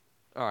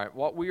All right,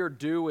 what we are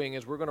doing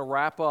is we're going to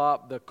wrap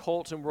up the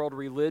cults and world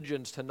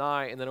religions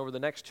tonight, and then over the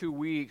next 2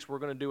 weeks, we're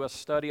going to do a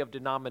study of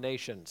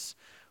denominations.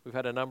 We've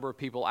had a number of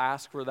people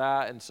ask for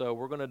that, and so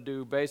we're going to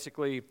do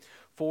basically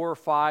 4 or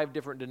 5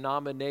 different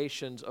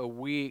denominations a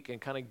week and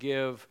kind of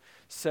give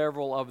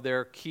several of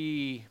their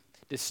key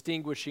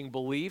distinguishing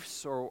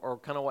beliefs or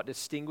kind of what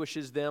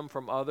distinguishes them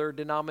from other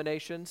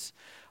denominations.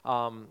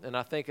 And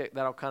I think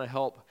that'll kind of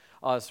help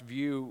us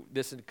view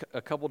this in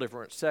a couple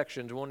different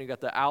sections. One, you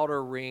got the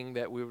outer ring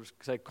that we would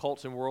say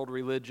cults and world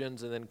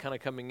religions, and then kind of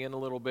coming in a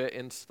little bit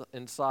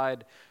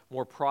inside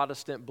more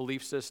Protestant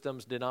belief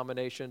systems,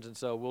 denominations, and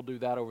so we'll do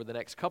that over the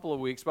next couple of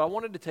weeks. But I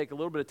wanted to take a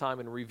little bit of time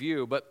and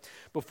review. But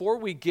before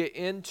we get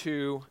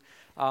into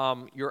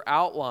your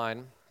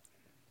outline,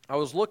 I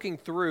was looking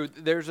through,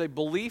 there's a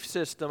belief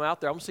system out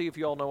there. I'm going to see if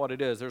you all know what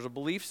it is. There's a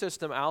belief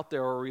system out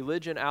there or a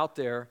religion out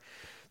there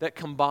that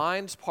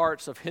combines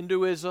parts of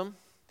Hinduism,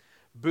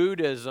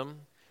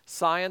 Buddhism,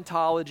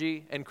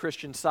 Scientology, and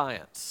Christian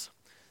Science.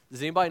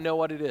 Does anybody know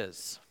what it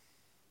is?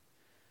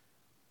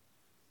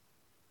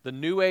 The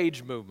New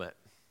Age movement.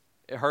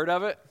 You heard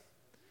of it?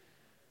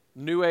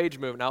 New Age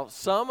movement. Now,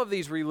 some of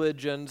these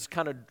religions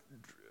kind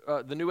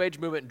of, the New Age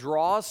movement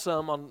draws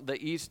some on the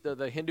East,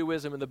 the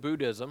Hinduism and the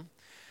Buddhism.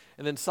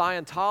 And then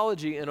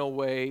Scientology, in a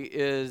way,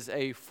 is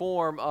a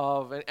form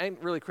of, and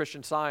really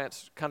Christian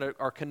Science kind of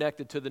are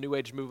connected to the New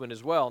Age movement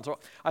as well. And so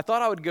I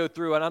thought I would go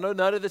through, and I know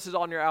none of this is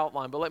on your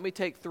outline, but let me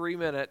take 3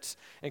 minutes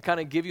and kind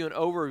of give you an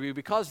overview,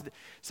 because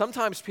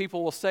sometimes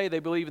people will say they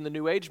believe in the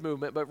New Age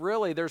movement, but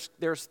really there's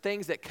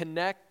things that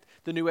connect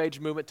the New Age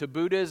movement to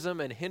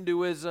Buddhism and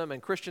Hinduism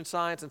and Christian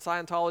Science and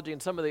Scientology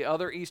and some of the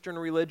other Eastern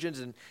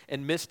religions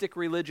and mystic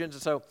religions.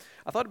 And so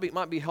I thought it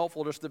might be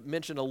helpful just to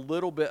mention a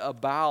little bit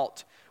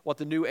about what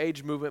the New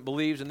Age movement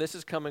believes. And this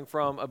is coming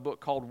from a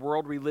book called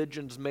World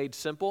Religions Made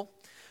Simple.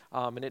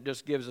 And it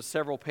just gives us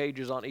several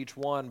pages on each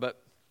one.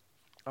 But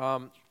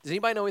does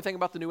anybody know anything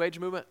about the New Age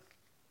movement?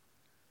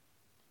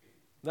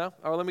 No?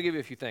 All right, let me give you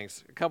a few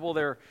things. A couple of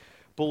their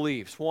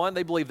beliefs. One,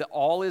 they believe that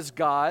all is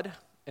God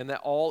and that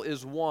all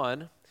is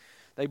one.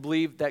 They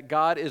believe that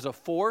God is a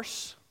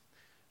force,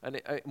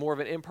 more of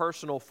an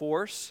impersonal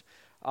force.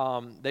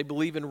 They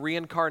believe in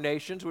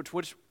reincarnations.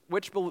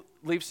 Which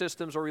belief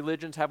systems or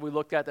religions have we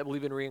looked at that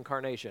believe in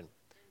reincarnation?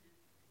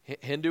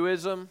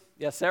 Hinduism?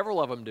 Yeah,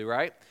 several of them do,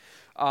 right?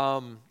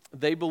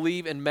 They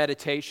believe in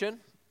meditation,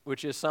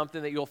 which is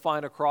something that you'll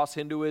find across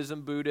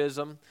Hinduism,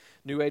 Buddhism,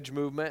 New Age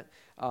movement.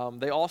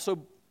 They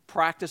also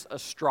practice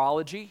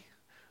astrology,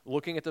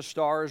 looking at the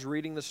stars,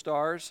 reading the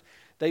stars.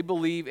 They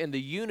believe in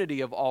the unity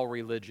of all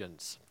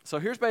religions. So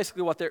here's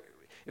basically what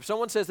if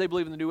someone says they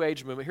believe in the New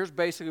Age movement, here's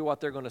basically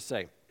what they're going to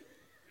say.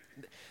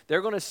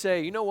 They're going to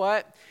say, you know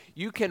what?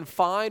 You can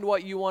find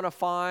what you want to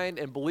find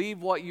and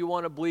believe what you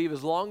want to believe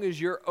as long as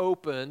you're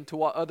open to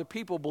what other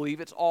people believe.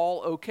 It's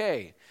all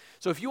okay.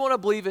 So if you want to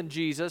believe in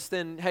Jesus,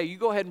 then, hey, you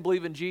go ahead and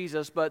believe in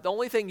Jesus, but the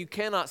only thing you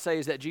cannot say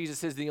is that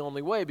Jesus is the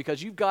only way,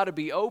 because you've got to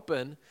be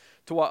open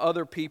to what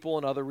other people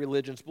and other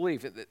religions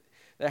believe.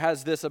 That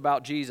has this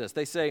about Jesus.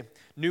 They say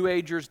New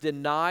Agers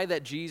deny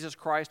that Jesus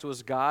Christ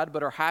was God,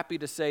 but are happy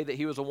to say that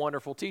he was a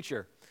wonderful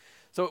teacher.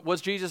 So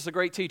was Jesus a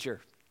great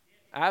teacher?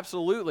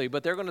 Absolutely,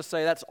 but they're going to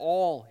say that's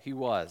all he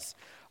was.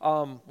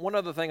 One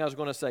other thing I was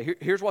going to say,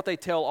 here's what they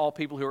tell all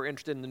people who are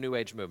interested in the New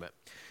Age movement.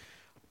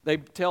 They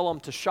tell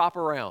them to shop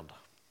around.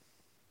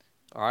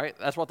 All right,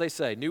 that's what they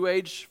say. New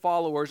Age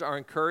followers are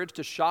encouraged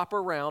to shop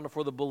around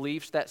for the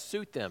beliefs that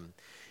suit them.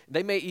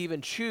 They may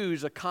even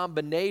choose a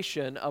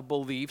combination of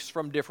beliefs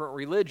from different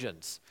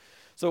religions.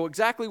 So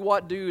exactly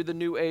what do the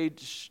New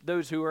Age,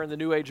 those who are in the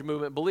New Age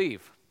movement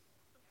believe?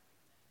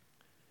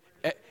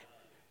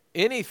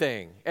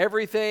 Anything,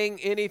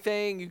 everything,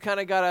 anything. You kind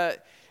of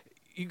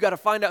gotta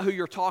find out who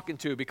you're talking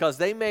to, because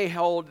they may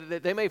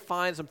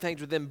find some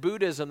things within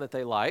Buddhism that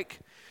they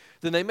like.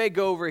 Then they may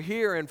go over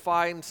here and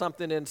find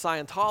something in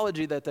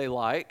Scientology that they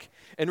like.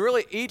 And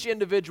really, each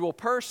individual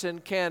person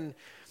can.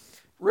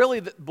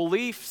 Really, the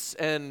beliefs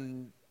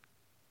and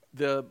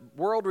the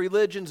world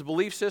religion's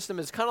belief system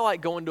is kind of like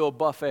going to a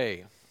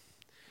buffet.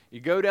 You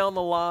go down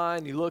the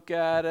line, you look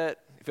at it.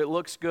 If it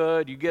looks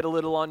good, you get a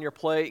little on your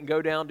plate and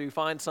go down to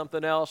find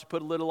something else,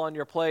 put a little on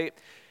your plate.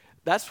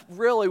 That's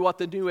really what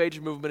the New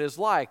Age movement is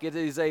like. It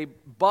is a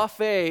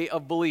buffet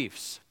of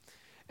beliefs.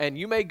 And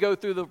you may go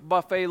through the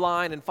buffet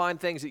line and find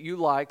things that you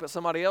like, but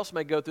somebody else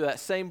may go through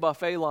that same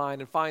buffet line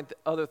and find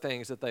other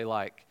things that they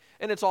like.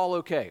 And it's all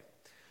okay.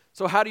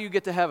 So how do you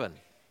get to heaven?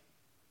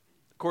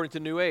 According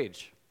to New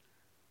Age.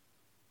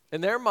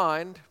 In their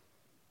mind,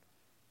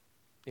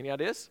 any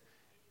ideas?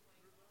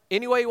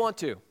 Any way you want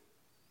to.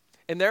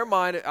 In their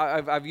mind,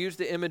 I've used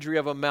the imagery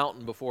of a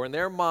mountain before. In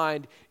their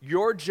mind,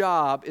 your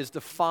job is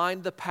to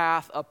find the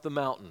path up the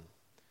mountain.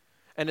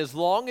 And as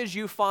long as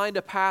you find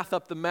a path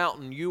up the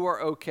mountain, you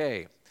are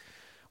okay.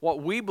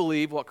 What we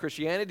believe, what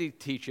Christianity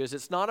teaches,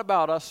 it's not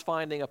about us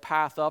finding a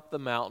path up the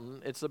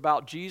mountain. It's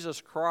about Jesus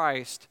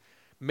Christ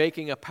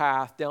making a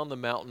path down the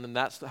mountain, and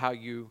that's how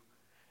you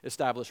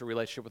establish a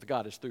relationship with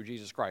God, is through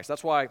Jesus Christ.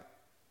 That's why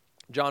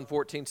John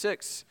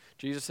 14:6,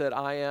 Jesus said,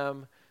 I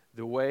am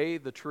The way,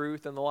 the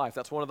truth, and the life.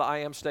 That's one of the I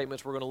am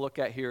statements we're going to look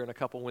at here in a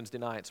couple Wednesday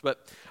nights.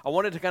 But I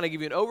wanted to kind of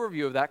give you an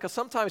overview of that because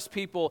sometimes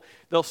people,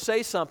 they'll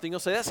say something, they'll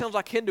say, that sounds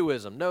like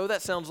Hinduism. No,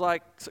 that sounds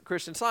like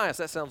Christian Science.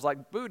 That sounds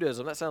like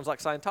Buddhism. That sounds like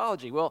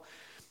Scientology. Well,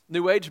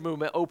 New Age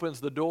movement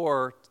opens the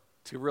door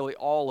to really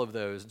all of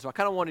those. And so I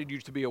kind of wanted you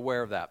to be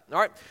aware of that. All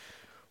right.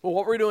 Well,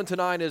 what we're doing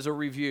tonight is a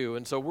review,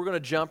 and so we're going to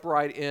jump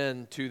right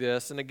into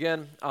this. And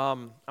again,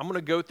 I'm going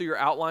to go through your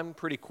outline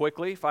pretty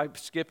quickly. If I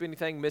skip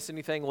anything, miss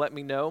anything, let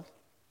me know.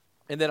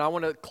 And then I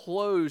want to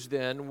close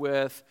then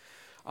with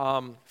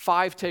 5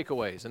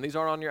 takeaways. And these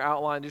aren't on your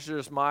outline. These are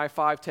just my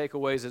 5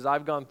 takeaways as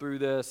I've gone through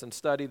this and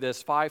studied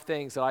this. 5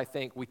 things that I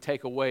think we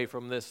take away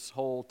from this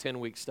whole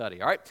 10-week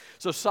study. All right?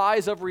 So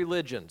size of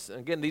religions. And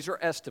again, these are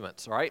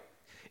estimates. All right?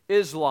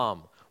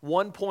 Islam,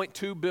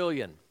 1.2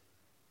 billion.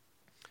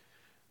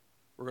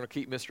 We're going to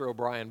keep Mr.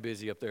 O'Brien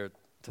busy up there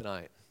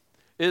tonight.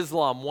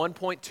 Islam,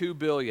 1.2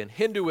 billion.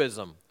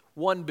 Hinduism,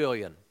 1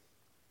 billion.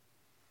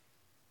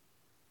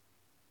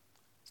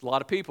 It's a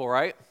lot of people,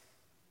 right?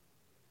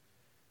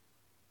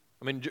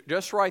 I mean,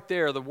 just right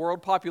there, the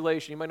world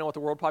population, you might know what the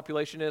world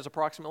population is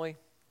approximately?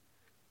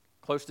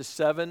 Close to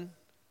 7,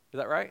 is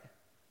that right?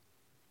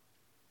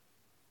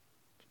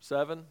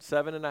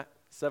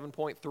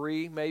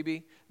 7.3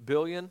 maybe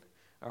billion.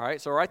 All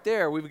right, so right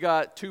there we've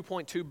got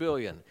 2.2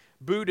 billion.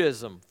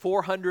 Buddhism,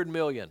 400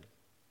 million.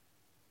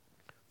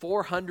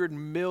 400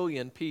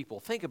 million people.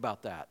 Think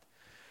about that.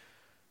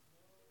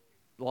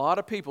 A lot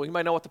of people. You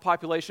might know what the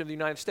population of the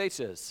United States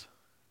is.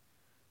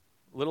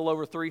 A little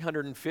over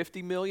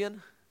 350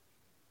 million.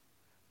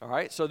 All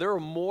right, so there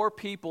are more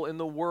people in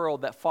the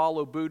world that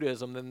follow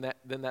Buddhism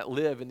than that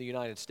live in the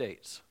United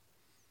States.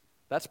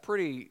 That's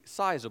pretty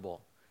sizable.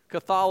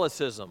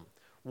 Catholicism,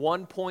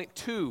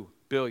 1.2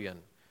 billion,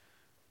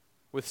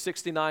 with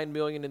 69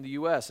 million in the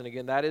U.S. And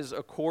again, that is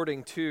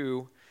according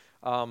to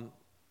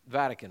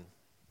Vatican.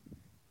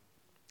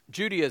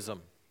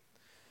 Judaism,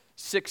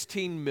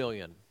 16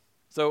 million.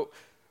 So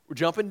we're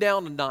jumping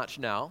down a notch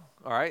now,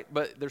 all right?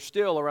 But there's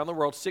still, around the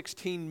world,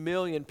 16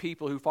 million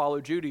people who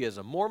follow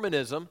Judaism.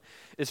 Mormonism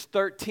is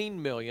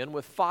 13 million,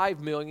 with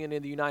 5 million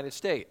in the United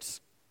States.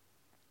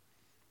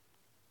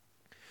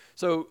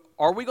 So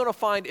are we going to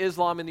find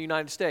Islam in the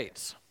United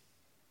States?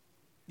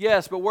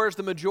 Yes, but where's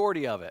the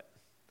majority of it?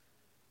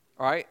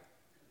 All right?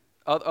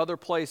 Other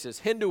places.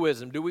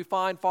 Hinduism. Do we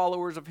find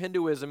followers of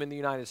Hinduism in the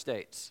United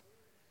States?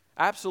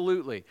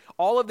 Absolutely.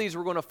 All of these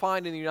we're going to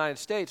find in the United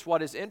States.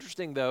 What is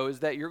interesting, though, is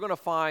that you're going to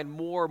find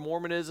more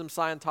Mormonism,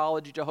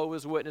 Scientology,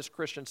 Jehovah's Witness,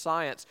 Christian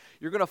Science.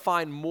 You're going to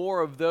find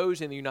more of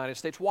those in the United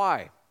States.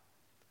 Why?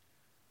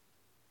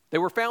 They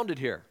were founded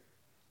here.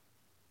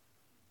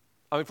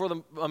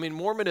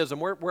 Mormonism,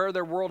 where are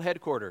their world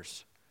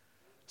headquarters?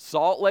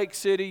 Salt Lake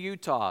City,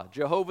 Utah.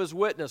 Jehovah's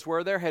Witness, where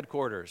are their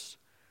headquarters?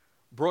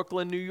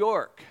 Brooklyn, New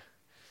York.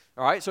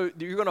 All right, so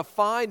you're going to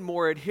find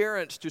more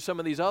adherents to some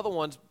of these other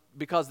ones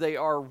because they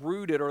are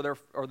rooted or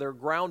they're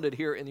grounded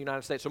here in the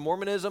United States. So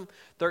Mormonism,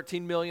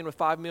 13 million with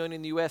 5 million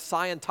in the U.S.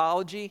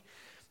 Scientology,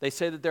 they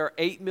say that there are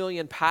 8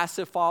 million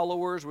passive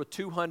followers with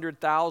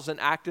 200,000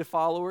 active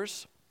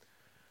followers.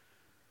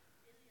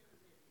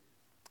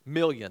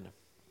 Million.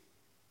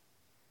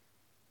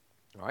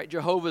 All right,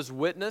 Jehovah's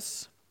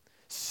Witness,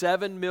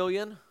 7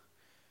 million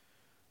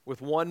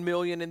with 1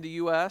 million in the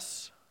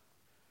U.S.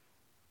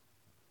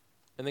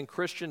 And then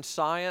Christian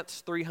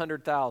Science,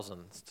 300,000.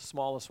 It's the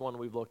smallest one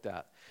we've looked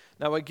at.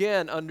 Now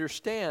again,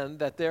 understand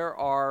that there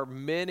are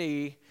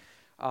many,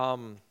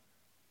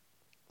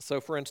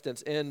 so for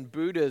instance, in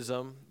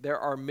Buddhism, there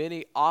are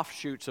many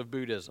offshoots of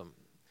Buddhism.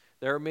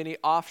 There are many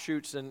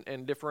offshoots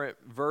and different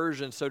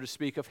versions, so to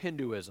speak, of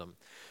Hinduism.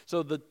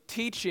 So the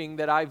teaching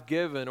that I've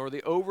given or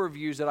the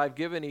overviews that I've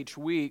given each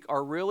week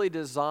are really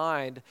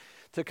designed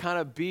to kind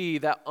of be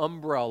that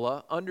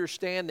umbrella,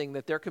 understanding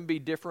that there can be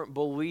different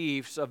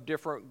beliefs of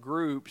different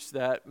groups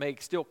that may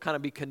still kind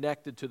of be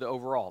connected to the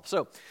overall.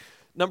 So,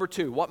 number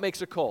 2, what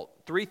makes a cult?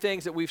 3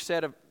 things that we've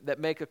said that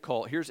make a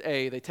cult. Here's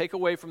A, they take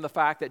away from the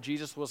fact that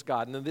Jesus was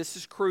God. And this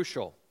is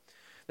crucial.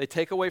 They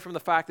take away from the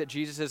fact that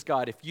Jesus is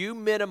God. If you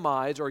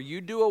minimize or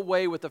you do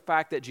away with the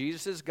fact that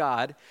Jesus is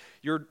God,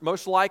 you're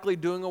most likely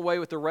doing away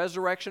with the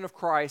resurrection of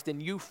Christ,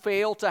 and you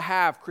fail to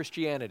have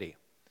Christianity.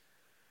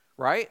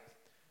 Right?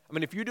 I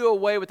mean, if you do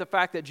away with the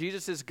fact that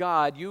Jesus is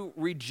God, you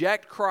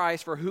reject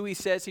Christ for who he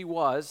says he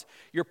was,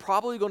 you're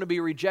probably going to be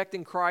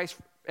rejecting Christ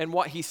and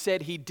what he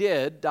said he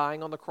did,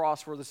 dying on the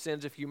cross for the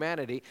sins of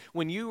humanity.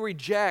 When you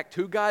reject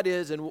who God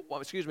is and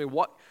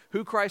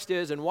who Christ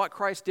is and what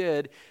Christ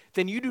did,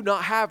 then you do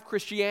not have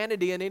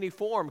Christianity in any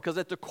form, because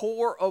at the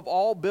core of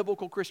all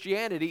biblical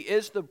Christianity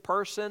is the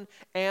person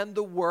and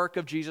the work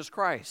of Jesus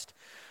Christ.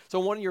 So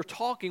when you're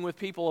talking with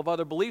people of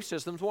other belief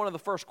systems, one of the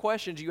first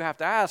questions you have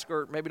to ask,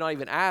 or maybe not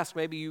even ask,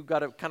 maybe you've got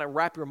to kind of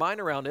wrap your mind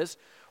around is,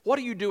 what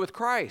do you do with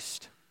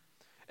Christ?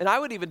 And I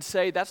would even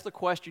say that's the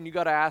question you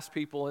got to ask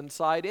people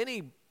inside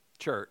any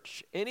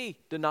church, any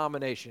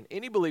denomination,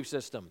 any belief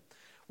system.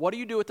 What do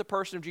you do with the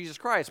person of Jesus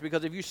Christ?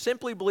 Because if you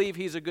simply believe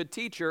he's a good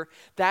teacher,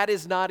 that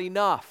is not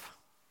enough.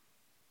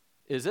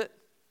 Is it?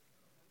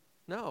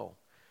 No.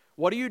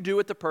 What do you do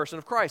with the person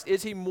of Christ?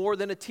 Is he more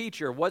than a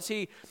teacher? Was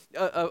he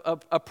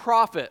a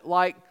prophet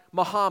like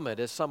Muhammad,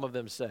 as some of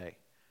them say?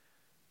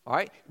 All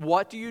right,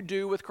 what do you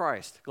do with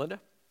Christ? Glenda?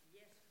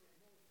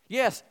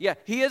 Yes, yeah,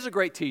 he is a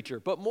great teacher,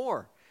 but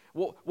more.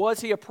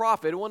 Was he a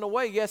prophet? In a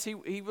way, yes,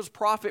 he was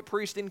prophet,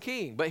 priest, and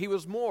king, but he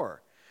was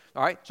more.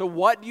 All right, so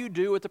what do you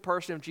do with the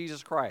person of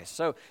Jesus Christ?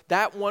 So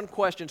that one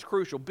question is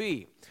crucial.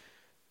 B,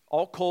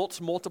 all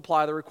cults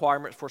multiply the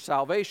requirements for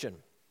salvation.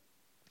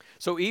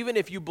 So even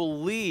if you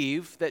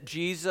believe that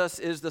Jesus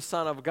is the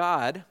Son of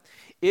God,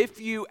 if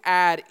you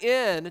add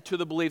in to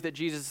the belief that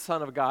Jesus is the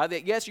Son of God,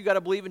 that yes, you got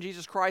to believe in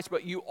Jesus Christ,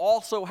 but you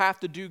also have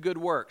to do good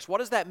works. What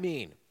does that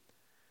mean?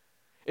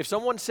 If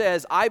someone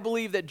says, I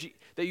believe that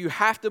you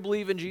have to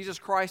believe in Jesus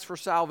Christ for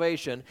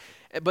salvation,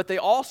 but they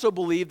also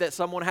believe that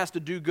someone has to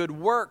do good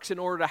works in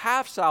order to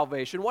have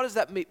salvation, what does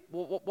that mean?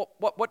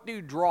 What do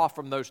you draw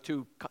from those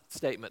two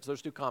statements,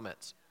 those two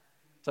comments?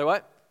 Say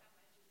what?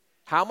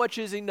 How much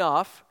is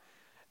enough?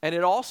 And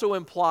it also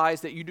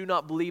implies that you do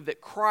not believe that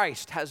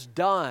Christ has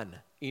done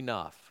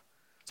enough.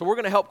 So we're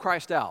going to help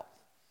Christ out.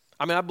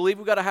 I mean, I believe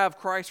we've got to have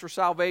Christ for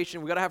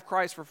salvation. We've got to have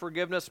Christ for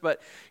forgiveness.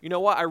 But you know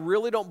what? I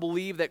really don't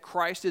believe that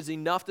Christ is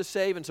enough to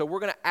save. And so we're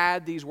going to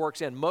add these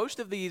works in. Most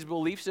of these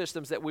belief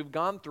systems that we've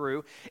gone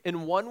through,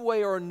 in one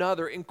way or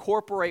another,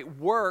 incorporate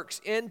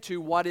works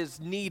into what is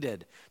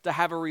needed to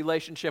have a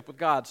relationship with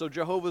God. So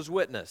Jehovah's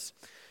Witness.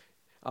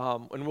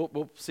 And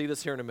we'll see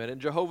this here in a minute.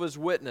 Jehovah's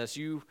Witness,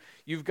 you've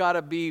got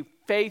to be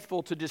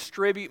faithful to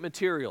distribute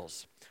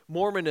materials.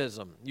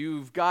 Mormonism,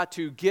 you've got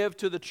to give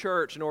to the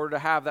church in order to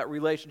have that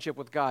relationship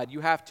with God. You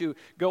have to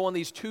go on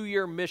these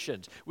 2-year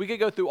missions. We could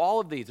go through all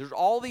of these. There's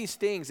all these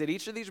things that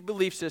each of these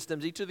belief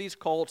systems, each of these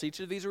cults,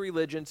 each of these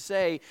religions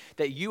say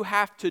that you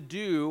have to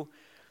do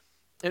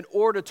in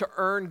order to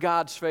earn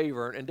God's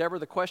favor. And Deborah,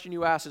 the question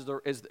you asked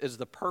is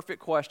the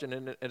perfect question,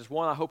 and it's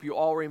one I hope you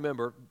all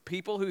remember.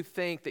 People who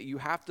think that you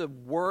have to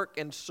work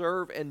and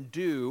serve and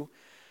do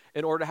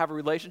in order to have a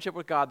relationship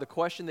with God, the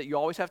question that you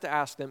always have to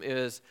ask them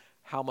is,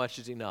 how much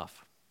is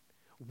enough?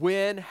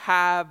 When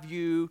have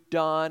you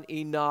done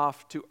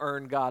enough to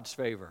earn God's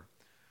favor?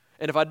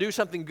 And if I do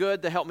something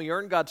good to help me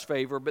earn God's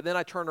favor, but then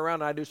I turn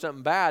around and I do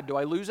something bad, do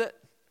I lose it?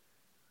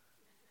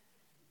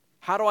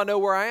 How do I know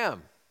where I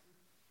am?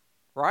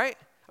 Right?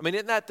 I mean,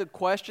 isn't that the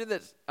question?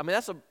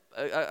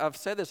 I've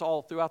said this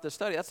all throughout this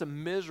study. That's a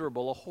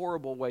miserable, a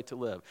horrible way to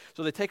live.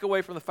 So they take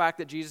away from the fact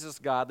that Jesus is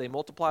God. They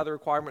multiply the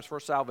requirements for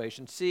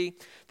salvation. C,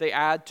 they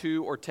add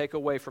to or take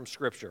away from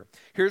Scripture.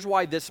 Here's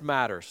why this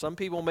matters. Some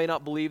people may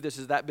not believe this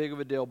is that big of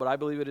a deal, but I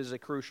believe it is a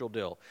crucial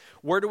deal.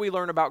 Where do we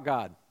learn about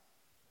God?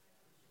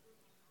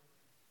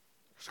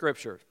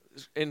 Scripture.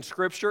 In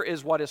Scripture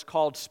is what is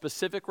called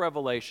specific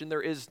revelation.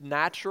 There is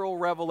natural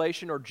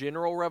revelation or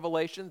general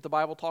revelation that the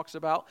Bible talks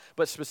about,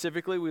 but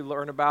specifically we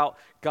learn about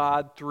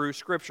God through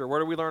Scripture. Where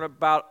do we learn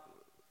about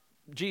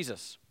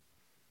Jesus?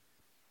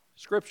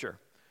 Scripture.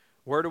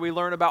 Where do we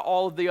learn about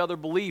all of the other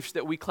beliefs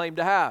that we claim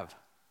to have?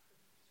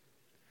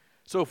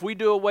 So if we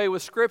do away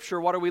with Scripture,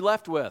 what are we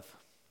left with?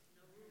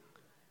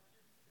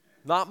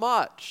 Not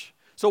much.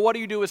 So what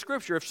do you do with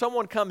Scripture? If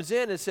someone comes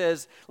in and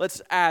says,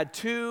 let's add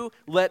to,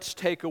 let's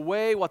take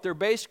away, what they're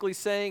basically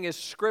saying is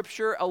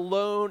Scripture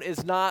alone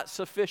is not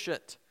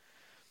sufficient.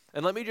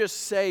 And let me just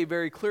say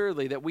very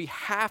clearly that we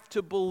have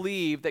to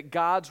believe that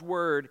God's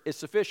Word is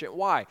sufficient.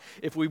 Why?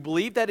 If we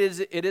believe that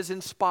it is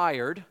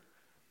inspired,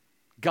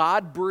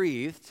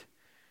 God-breathed,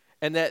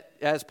 and that,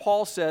 as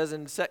Paul says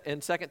in 2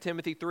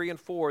 Timothy 3 and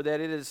 4, that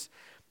it is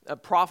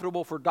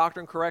profitable for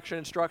doctrine, correction,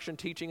 instruction,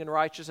 teaching, and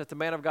righteousness, that the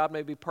man of God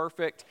may be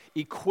perfect,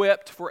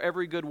 equipped for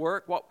every good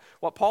work.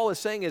 What Paul is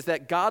saying is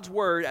that God's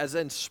Word, as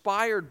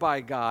inspired by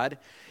God,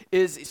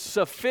 is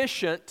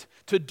sufficient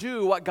to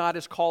do what God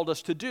has called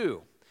us to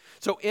do.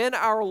 So in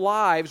our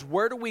lives,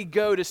 where do we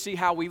go to see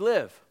how we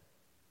live?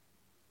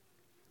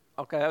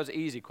 Okay, that was an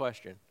easy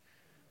question.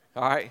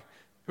 All right,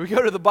 we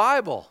go to the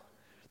Bible.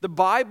 The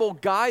Bible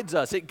guides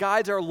us. It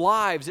guides our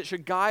lives. It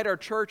should guide our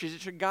churches. It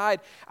should guide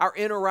our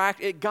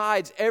interact. It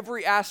guides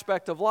every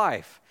aspect of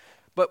life.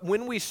 But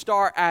when we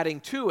start adding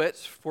to it,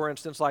 for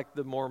instance, like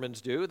the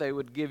Mormons do, they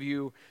would give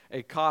you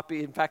a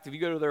copy. In fact, if you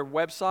go to their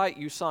website,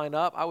 you sign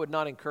up. I would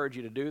not encourage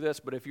you to do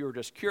this, but if you were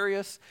just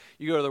curious,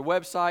 you go to their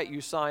website,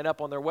 you sign up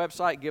on their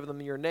website, give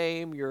them your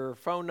name, your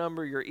phone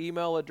number, your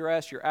email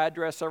address, your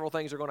address. Several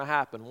things are going to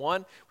happen.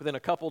 One, within a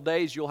couple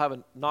days, you'll have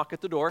a knock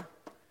at the door.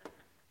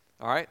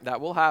 All right,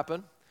 that will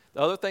happen. The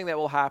other thing that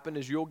will happen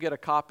is you'll get a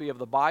copy of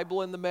the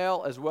Bible in the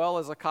mail as well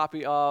as a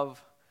copy of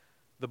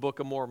the Book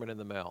of Mormon in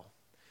the mail.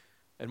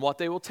 And what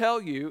they will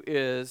tell you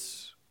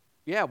is,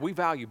 yeah, we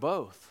value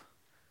both.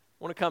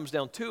 When it comes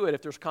down to it,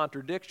 if there's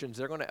contradictions,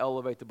 they're going to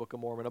elevate the Book of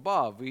Mormon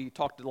above. We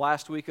talked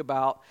last week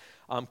about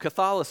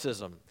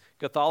Catholicism.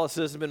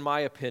 Catholicism, in my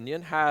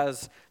opinion,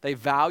 they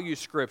value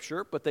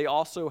Scripture, but they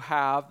also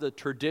have the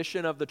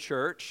tradition of the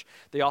church.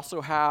 They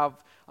also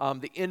have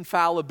the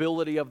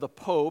infallibility of the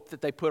Pope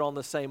that they put on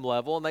the same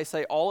level. And they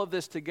say all of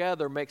this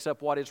together makes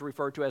up what is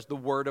referred to as the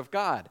Word of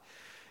God.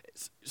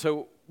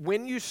 So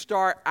when you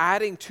start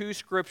adding to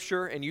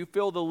Scripture and you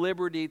feel the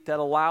liberty that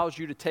allows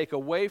you to take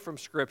away from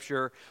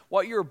Scripture,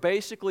 what you're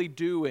basically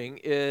doing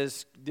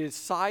is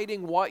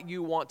deciding what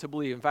you want to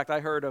believe. In fact,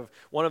 I heard of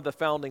one of the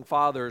founding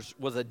fathers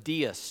was a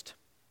deist.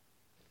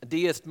 A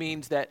deist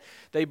means that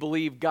they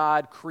believe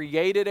God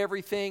created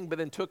everything, but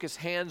then took his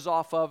hands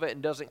off of it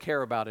and doesn't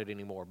care about it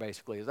anymore,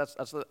 basically. That's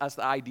the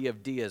idea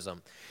of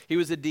deism. He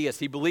was a deist.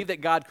 He believed that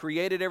God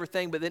created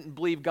everything, but didn't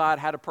believe God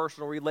had a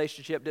personal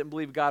relationship, didn't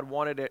believe God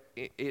wanted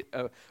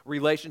a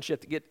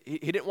relationship to get, he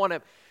didn't want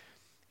to,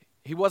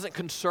 he wasn't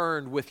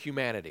concerned with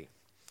humanity.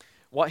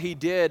 What he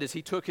did is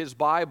he took his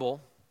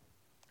Bible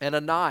and a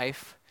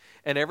knife,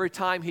 and every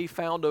time he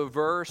found a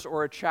verse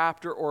or a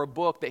chapter or a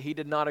book that he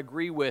did not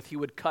agree with, he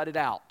would cut it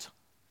out.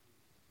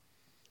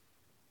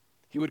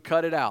 He would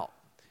cut it out.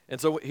 And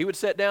so he would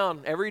sit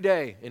down every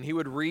day and he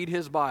would read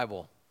his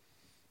Bible.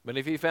 But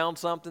if he found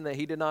something that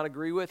he did not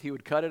agree with, he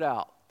would cut it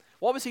out.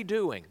 What was he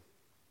doing?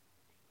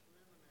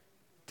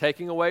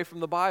 Taking away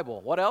from the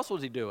Bible. What else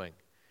was he doing?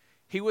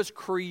 He was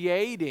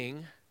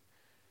creating.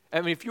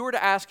 I mean, if you were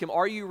to ask him,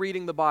 are you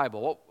reading the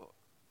Bible? Well,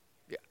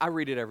 I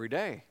read it every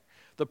day.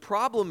 The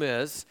problem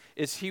is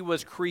he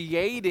was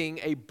creating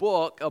a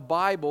book, a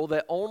Bible,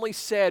 that only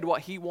said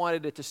what he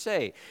wanted it to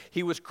say.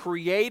 He was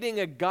creating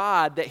a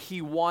God that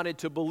he wanted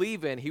to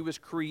believe in. He was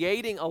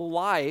creating a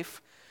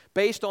life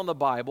based on the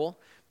Bible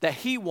that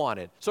he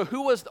wanted. So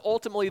who was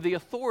ultimately the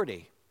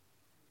authority?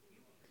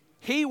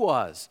 He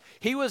was.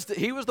 He was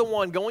the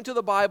one going to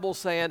the Bible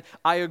saying,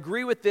 I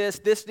agree with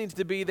this needs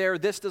to be there,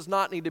 this does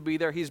not need to be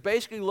there. He's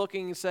basically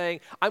looking and saying,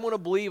 I'm going to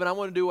believe and I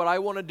want to do what I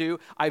want to do.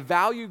 I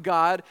value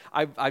God.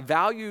 I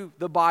value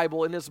the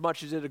Bible in as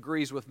much as it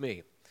agrees with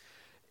me.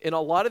 In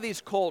a lot of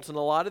these cults and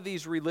a lot of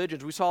these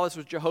religions, we saw this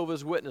with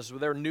Jehovah's Witnesses,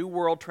 with their New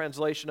World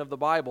Translation of the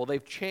Bible.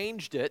 They've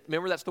changed it.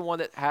 Remember, that's the one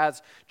that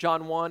has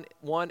John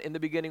 1, in the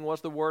beginning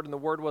was the Word, and the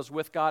Word was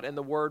with God, and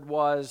the Word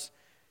was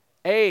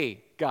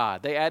a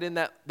God. They add in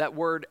that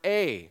word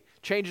a,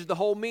 changes the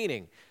whole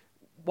meaning.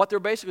 What they're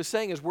basically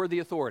saying is we're the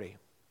authority.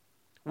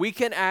 We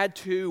can add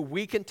to,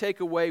 we can take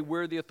away,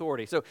 we're the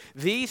authority. So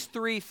these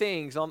three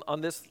things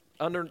on this,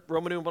 under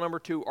Roman numeral number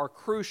 2, are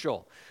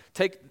crucial.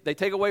 They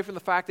take away from the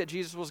fact that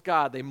Jesus was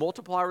God. They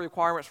multiply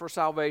requirements for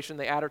salvation.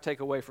 They add or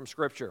take away from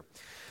Scripture.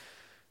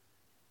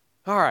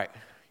 All right,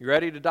 you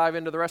ready to dive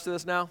into the rest of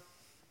this now?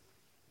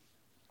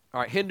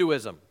 All right,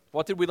 Hinduism.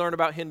 What did we learn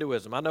about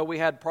Hinduism? I know we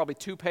had probably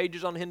 2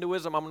 pages on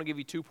Hinduism. I'm going to give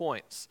you 2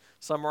 points.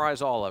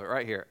 Summarize all of it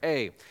right here.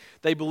 A,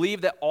 they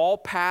believe that all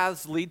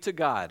paths lead to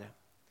God,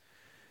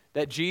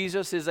 that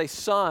Jesus is a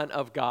son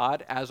of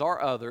God, as are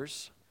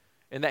others,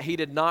 and that he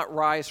did not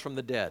rise from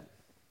the dead.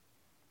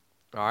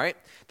 All right?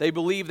 They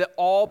believe that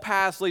all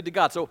paths lead to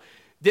God. So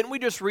didn't we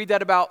just read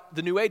that about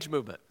the New Age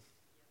movement?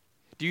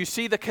 Do you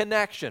see the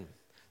connection?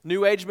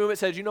 New Age movement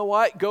says, you know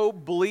what? Go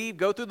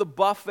through the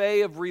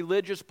buffet of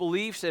religious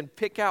beliefs and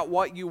pick out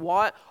what you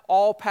want.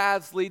 All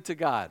paths lead to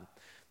God.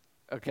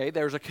 Okay,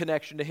 there's a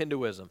connection to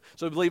Hinduism.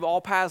 So we believe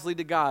all paths lead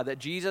to God, that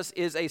Jesus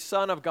is a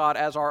son of God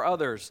as are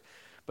others,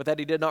 but that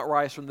he did not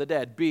rise from the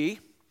dead. B,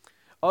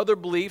 other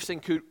beliefs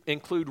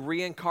include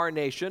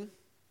reincarnation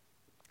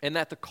and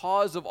that the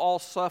cause of all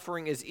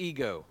suffering is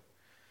ego.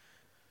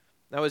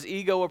 Now, is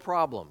ego a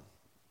problem?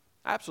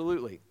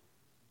 Absolutely.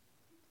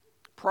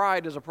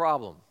 Pride is a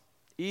problem.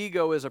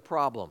 Ego is a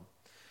problem.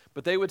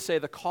 But they would say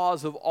the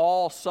cause of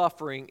all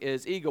suffering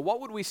is ego.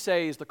 What would we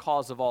say is the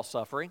cause of all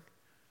suffering?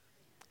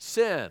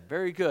 Sin.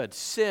 Very good.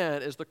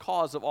 Sin is the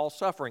cause of all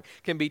suffering.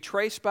 Can be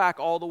traced back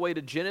all the way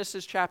to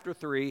Genesis chapter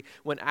 3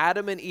 when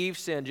Adam and Eve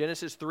sinned.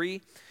 Genesis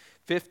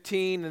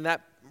 3:15, in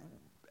that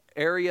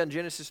area in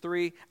Genesis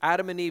 3,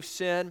 Adam and Eve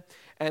sin,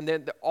 and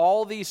then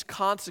all these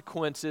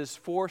consequences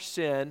for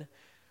sin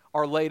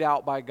are laid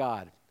out by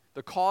God.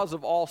 The cause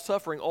of all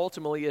suffering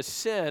ultimately is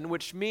sin,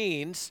 which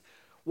means,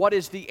 what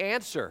is the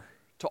answer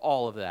to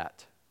all of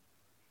that?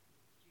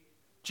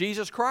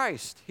 Jesus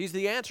Christ. He's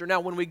the answer. Now,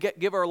 when we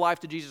give our life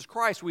to Jesus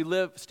Christ, we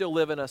still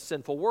live in a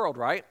sinful world,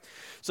 right?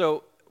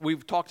 So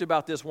we've talked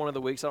about this one of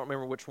the weeks. I don't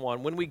remember which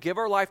one. When we give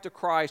our life to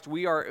Christ,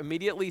 we are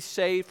immediately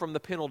saved from the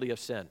penalty of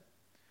sin.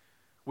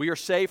 We are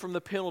saved from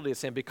the penalty of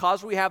sin.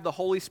 Because we have the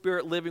Holy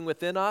Spirit living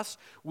within us,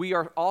 we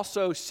are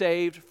also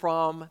saved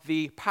from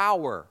the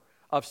power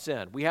of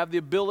sin. We have the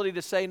ability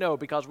to say no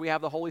because we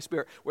have the Holy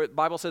Spirit. Where the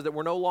Bible says that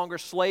we're no longer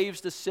slaves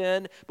to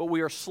sin, but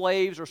we are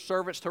slaves or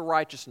servants to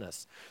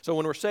righteousness. So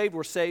when we're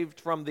saved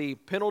from the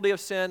penalty of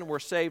sin, we're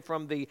saved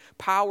from the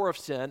power of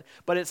sin,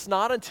 but it's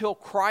not until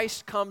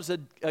Christ comes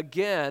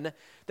again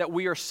that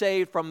we are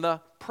saved from the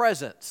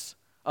presence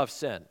of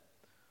sin.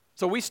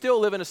 So we still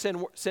live in a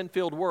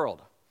sin-filled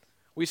world.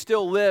 We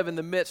still live in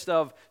the midst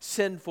of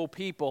sinful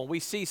people, and we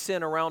see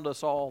sin around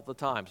us all the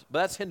time.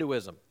 But that's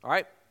Hinduism, all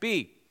right?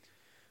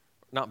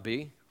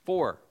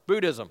 Four,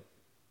 Buddhism.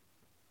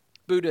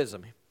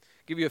 Buddhism.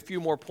 Give you a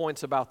few more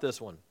points about this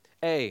one.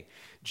 A,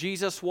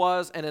 Jesus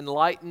was an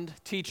enlightened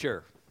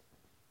teacher.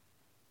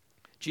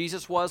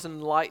 Jesus was an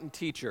enlightened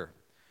teacher.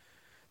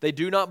 They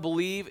do not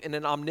believe in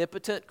an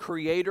omnipotent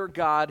creator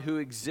God who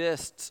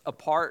exists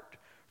apart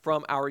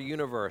from our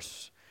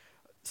universe.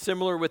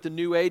 similar with the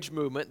New Age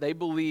movement, they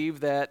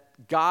believe that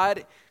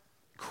God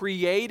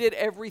created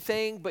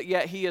everything, but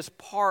yet he is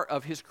part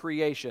of his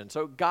creation.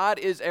 So God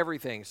is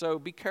everything. So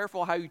be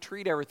careful how you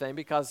treat everything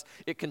because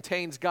it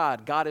contains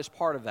God. God is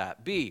part of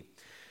that. B,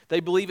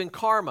 they believe in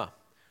karma,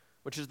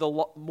 which is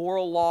the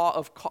moral law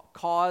of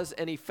cause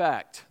and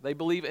effect. They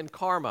believe in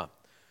karma.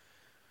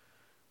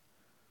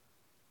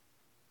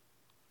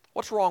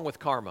 What's wrong with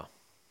karma?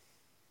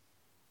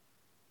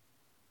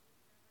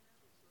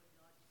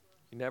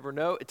 You never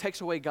know. It takes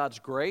away God's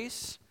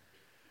grace.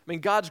 I mean,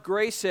 God's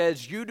grace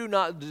says, you do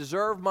not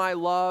deserve my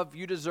love.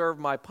 You deserve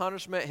my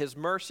punishment. His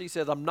mercy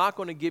says, I'm not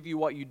going to give you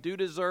what you do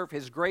deserve.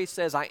 His grace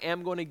says, I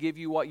am going to give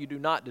you what you do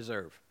not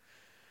deserve.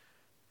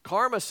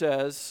 Karma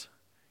says,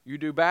 you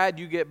do bad,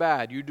 you get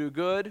bad. You do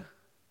good,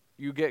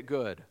 you get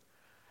good.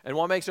 And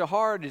what makes it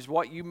hard is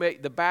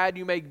the bad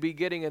you may be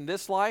getting in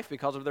this life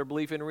because of their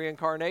belief in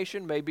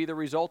reincarnation may be the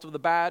result of the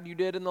bad you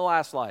did in the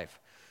last life.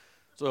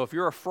 So if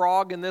you're a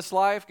frog in this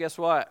life, guess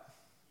what?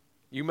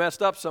 You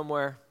messed up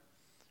somewhere.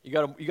 You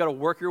got to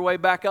work your way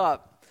back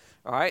up.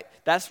 All right?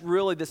 That's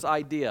really this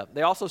idea.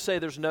 They also say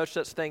there's no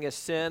such thing as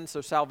sin,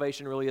 so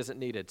salvation really isn't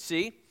needed.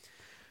 See?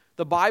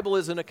 The Bible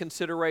isn't a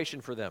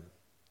consideration for them.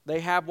 They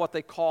have what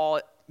they call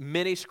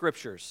many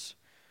scriptures.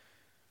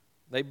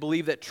 They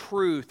believe that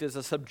truth is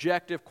a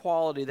subjective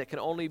quality that can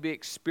only be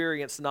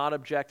experienced, not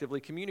objectively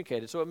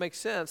communicated. So it makes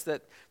sense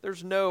that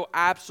there's no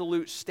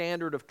absolute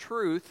standard of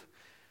truth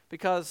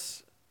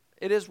because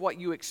it is what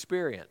you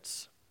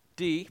experience.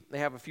 D, they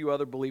have a few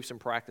other beliefs and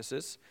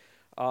practices.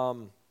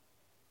 Found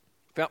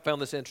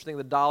this interesting.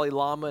 The Dalai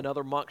Lama and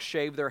other monks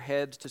shave their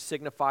heads to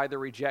signify their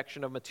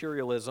rejection of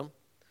materialism.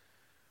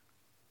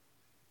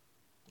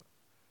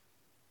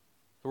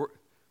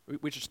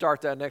 We should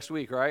start that next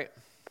week, right?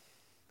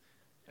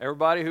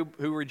 Everybody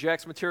who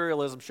rejects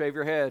materialism, shave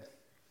your head.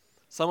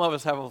 Some of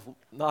us have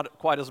not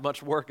quite as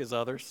much work as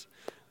others.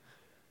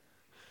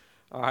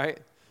 All right?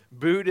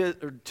 Buddha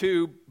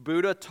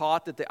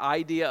taught that the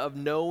idea of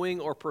knowing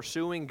or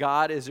pursuing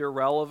God is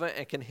irrelevant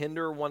and can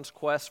hinder one's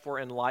quest for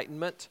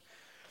enlightenment.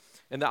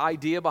 And the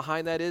idea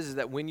behind that is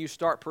that when you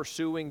start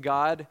pursuing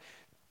God,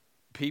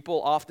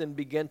 people often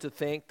begin to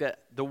think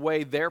that the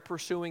way they're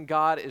pursuing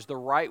God is the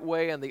right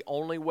way and the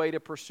only way to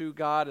pursue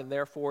God, and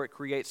therefore it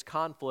creates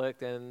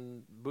conflict,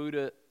 and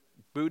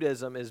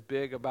Buddhism is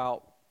big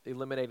about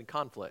eliminating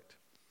conflict.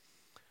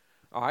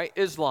 All right,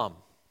 Islam.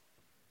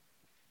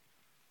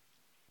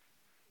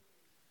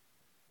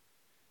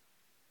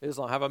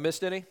 Have I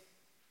missed any?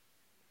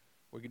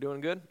 We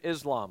doing good?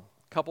 Islam.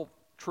 Couple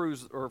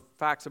truths or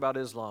facts about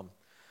Islam.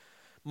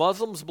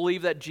 Muslims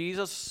believe that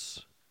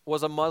Jesus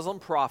was a Muslim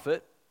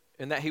prophet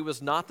and that he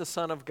was not the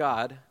Son of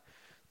God.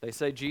 They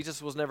say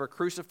Jesus was never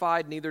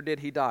crucified, neither did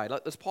he die.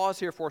 Let's pause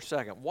here for a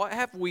second. What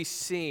have we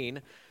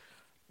seen?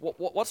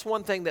 What's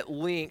one thing that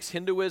links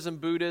Hinduism,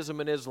 Buddhism,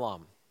 and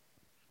Islam?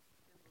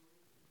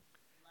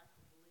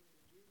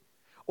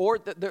 Or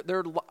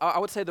I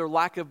would say their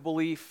lack of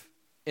belief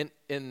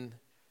in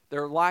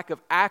their lack of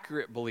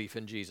accurate belief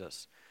in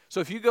Jesus. So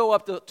if you go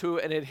up to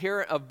an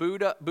adherent of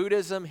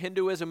Buddhism,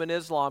 Hinduism, and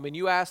Islam, and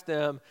you ask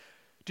them,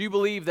 do you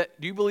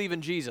believe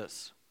in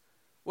Jesus?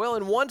 Well,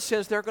 in one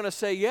sense, they're going to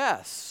say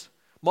yes.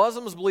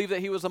 Muslims believe that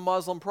he was a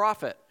Muslim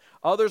prophet.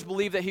 Others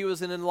believe that he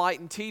was an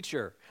enlightened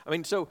teacher. I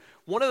mean, so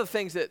one of the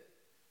things that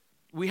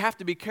we have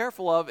to be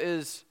careful of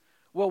is,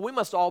 well, we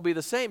must all be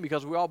the same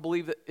because we all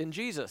believe in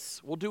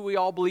Jesus. Well, do we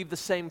all believe the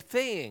same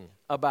thing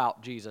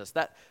about Jesus?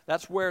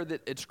 That's where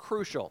it's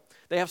crucial.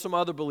 They have some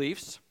other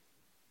beliefs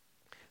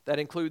that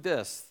include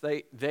this.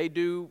 They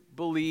do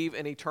believe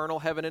in eternal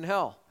heaven and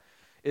hell.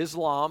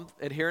 Islam,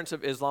 adherents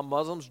of Islam,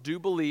 Muslims do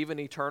believe in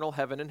eternal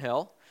heaven and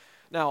hell.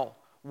 Now,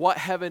 what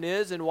heaven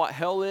is and what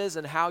hell is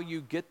and how you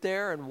get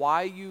there and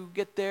why you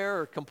get there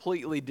are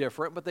completely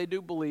different, but they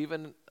do believe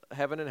in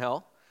heaven and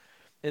hell.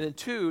 And then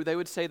two, they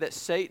would say that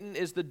Satan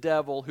is the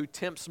devil who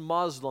tempts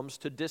Muslims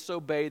to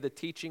disobey the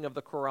teaching of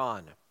the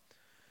Quran.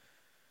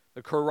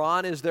 The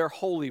Quran is their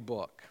holy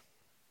book.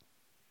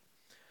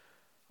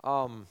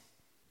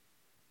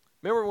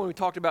 Remember when we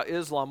talked about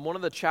Islam, one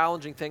of the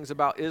challenging things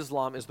about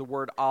Islam is the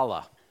word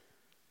Allah.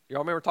 You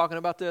all remember talking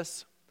about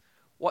this?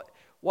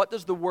 What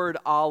does the word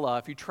Allah,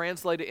 if you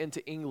translate it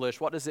into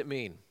English, what does it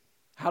mean?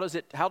 How does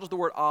the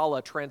word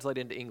Allah translate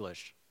into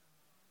English?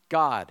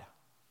 God.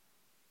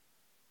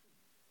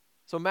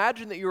 So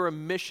imagine that you're a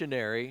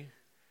missionary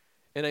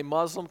in a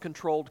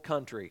Muslim-controlled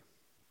country.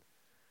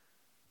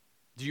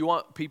 Do you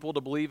want people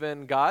to believe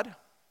in God?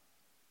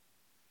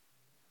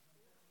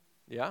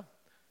 Yeah.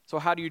 So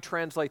how do you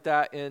translate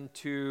that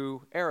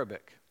into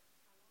Arabic?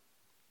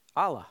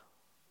 Allah.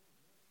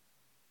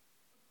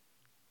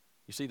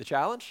 You see the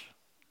challenge?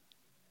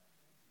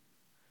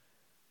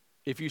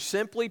 If you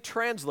simply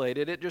translate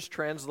it, it just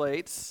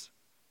translates,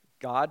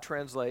 God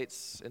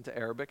translates into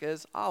Arabic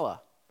as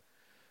Allah.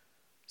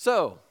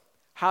 So,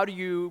 how do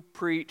you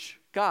preach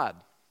God?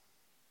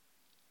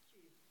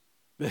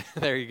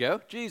 There you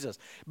go, Jesus.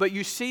 But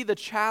you see the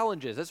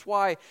challenges. That's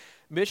why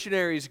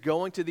missionaries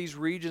going to these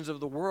regions of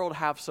the world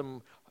have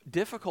some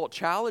difficult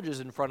challenges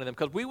in front of them,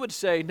 because we would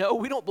say, no,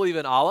 we don't believe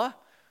in Allah.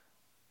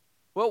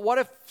 Well, what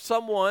if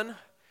someone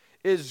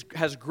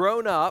has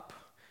grown up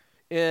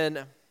in,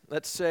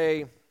 let's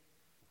say,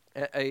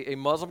 a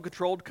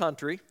Muslim-controlled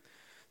country,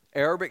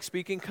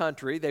 Arabic-speaking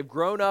country. They've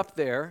grown up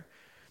there.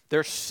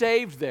 They're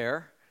saved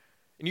there.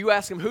 And you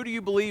ask them, who do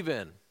you believe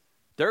in?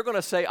 They're going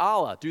to say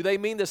Allah. Do they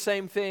mean the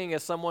same thing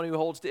as someone who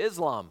holds to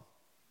Islam?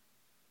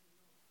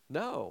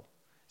 No.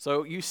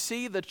 So you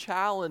see the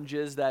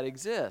challenges that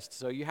exist.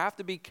 So you have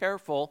to be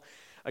careful.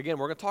 Again,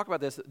 we're going to talk about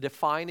this,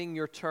 defining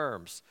your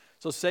terms.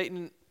 So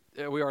Satan,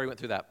 we already went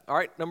through that. All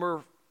right,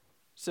 number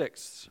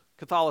 6,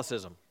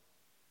 Catholicism.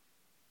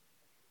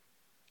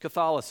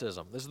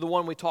 Catholicism. This is the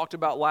one we talked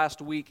about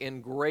last week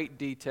in great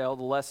detail.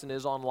 The lesson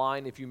is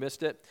online if you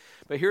missed it.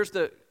 But here's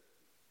the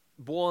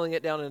boiling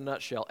it down in a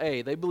nutshell.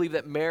 A, they believe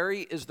that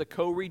Mary is the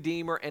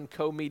co-redeemer and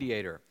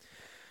co-mediator.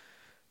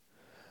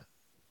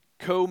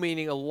 Co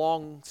meaning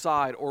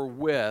alongside or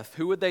with.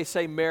 Who would they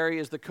say Mary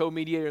is the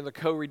co-mediator and the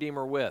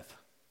co-redeemer with?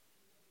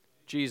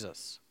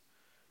 Jesus.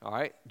 All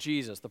right,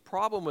 Jesus. The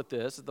problem with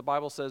this is the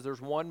Bible says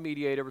there's one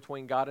mediator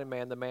between God and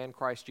man, the man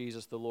Christ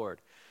Jesus the Lord.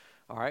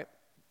 All right,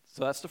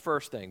 so that's the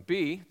first thing.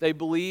 B, they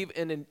believe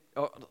let me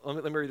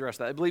read the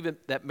rest of that. They believe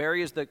that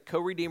Mary is the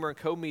co-redeemer and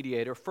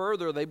co-mediator.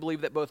 Further, they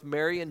believe that both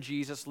Mary and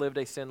Jesus lived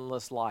a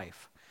sinless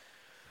life.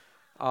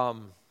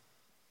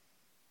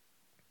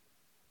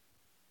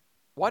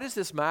 Why does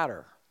this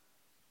matter?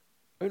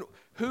 I mean,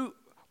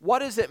 what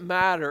does it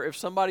matter if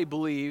somebody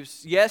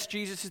believes, yes,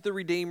 Jesus is the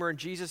Redeemer and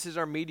Jesus is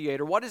our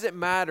mediator? What does it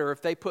matter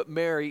if they put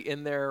Mary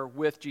in there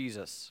with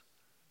Jesus?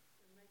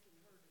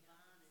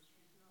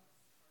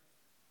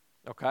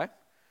 Okay.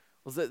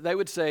 Well, they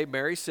would say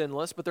Mary's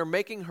sinless, but they're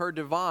making her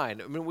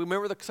divine. I mean, we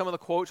remember some of the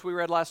quotes we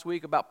read last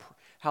week about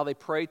how they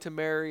pray to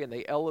Mary and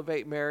they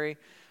elevate Mary.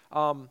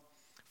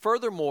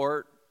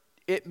 Furthermore,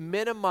 it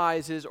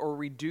minimizes or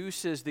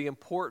reduces the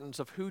importance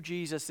of who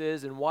Jesus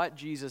is and what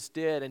Jesus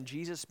did, and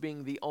Jesus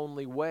being the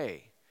only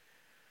way.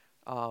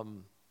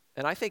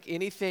 And I think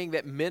anything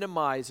that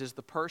minimizes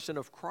the person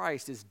of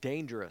Christ is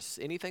dangerous.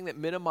 Anything that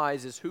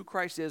minimizes who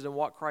Christ is and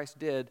what Christ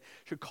did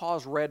should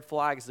cause red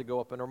flags to go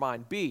up in our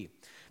mind. B,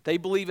 they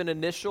believe in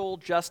initial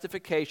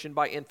justification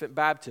by infant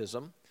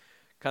baptism.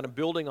 Kind of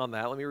building on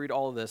that, let me read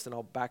all of this and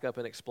I'll back up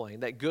and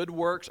explain. That good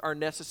works are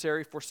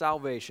necessary for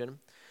salvation,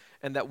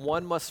 and that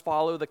one must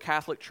follow the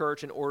Catholic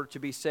Church in order to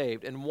be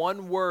saved. In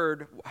one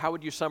word, how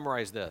would you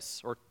summarize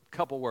this? Or a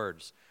couple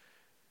words.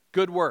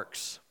 Good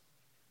works.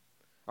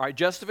 All right,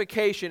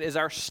 justification is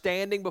our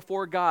standing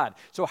before God.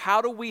 So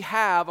how do we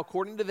have,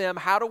 according to them,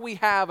 how do we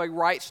have a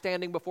right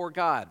standing before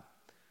God?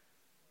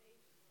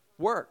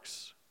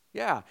 Works.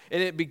 Yeah,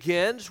 and it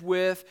begins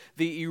with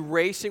the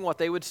erasing, what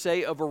they would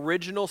say, of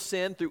original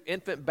sin through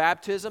infant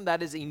baptism.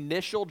 That is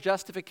initial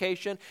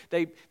justification.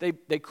 They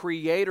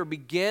create or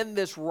begin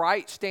this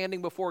right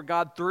standing before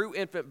God through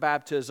infant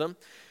baptism.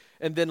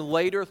 And then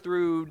later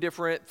through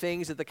different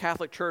things that the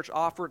Catholic Church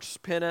offers,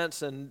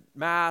 penance and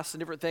Mass and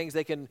different things,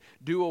 they can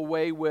do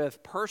away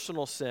with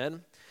personal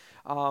sin.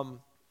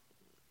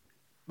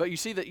 But you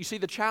see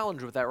the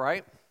challenge with that,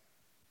 right?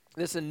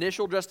 This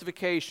initial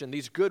justification,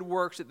 these good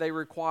works that they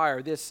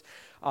require, these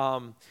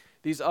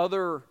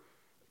other,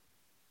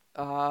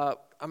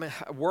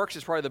 works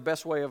is probably the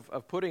best way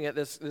of putting it,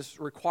 this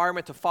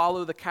requirement to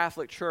follow the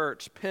Catholic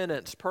Church,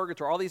 penance,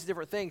 purgatory, all these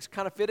different things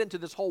kind of fit into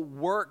this whole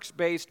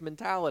works-based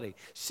mentality.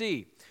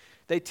 C,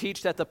 they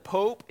teach that the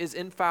Pope is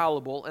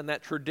infallible and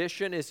that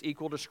tradition is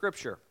equal to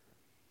Scripture.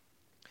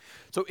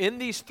 So in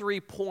these 3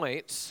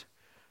 points,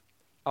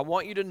 I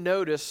want you to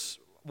notice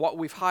what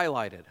we've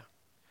highlighted.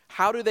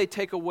 How do they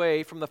take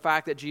away from the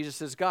fact that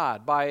Jesus is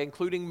God? By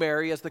including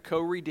Mary as the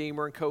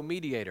co-redeemer and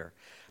co-mediator.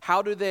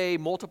 How do they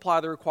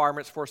multiply the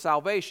requirements for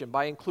salvation?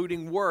 By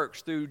including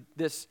works through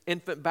this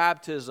infant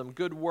baptism,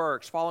 good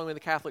works, following the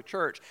Catholic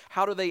Church.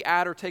 How do they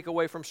add or take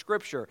away from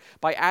Scripture?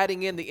 By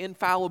adding in the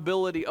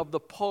infallibility of the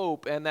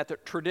Pope and that the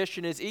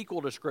tradition is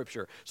equal to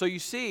Scripture. So you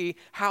see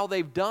how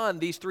they've done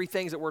these 3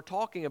 things that we're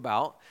talking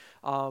about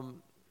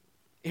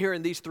here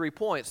in these 3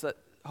 points. That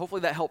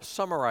hopefully that helps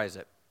summarize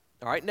it.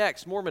 All right,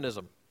 next,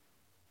 Mormonism.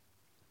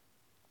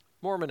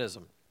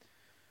 Mormonism.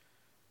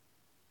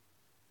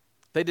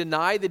 They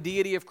deny the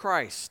deity of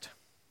Christ.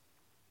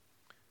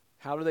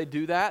 How do they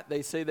do that?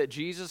 They say that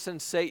Jesus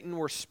and Satan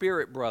were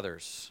spirit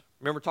brothers.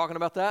 Remember talking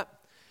about that?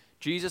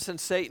 Jesus and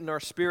Satan are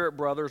spirit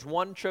brothers.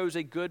 One chose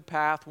a good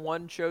path,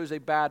 one chose a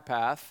bad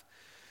path.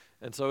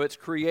 And so it's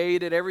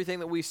created everything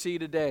that we see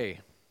today.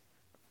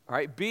 All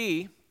right,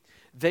 B,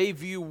 they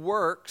view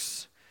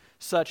works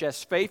such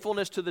as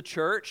faithfulness to the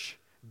church,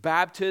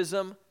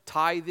 baptism,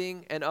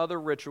 tithing, and other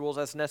rituals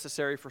as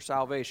necessary for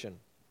salvation.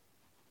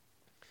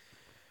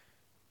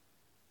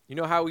 You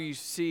know how you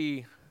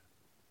see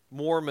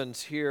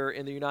Mormons here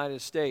in the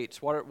United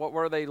States? What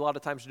are they a lot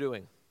of times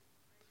doing?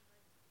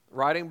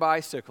 Riding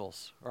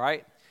bicycles,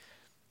 right?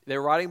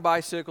 They're riding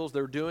bicycles.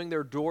 They're doing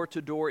their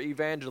door-to-door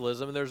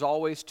evangelism, and there's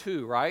always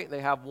 2, right? They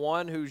have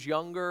one who's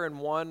younger and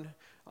one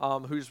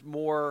who's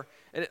more,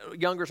 and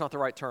younger is not the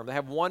right term. They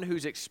have one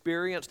who's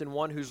experienced and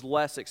one who's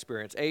less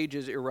experienced. Age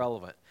is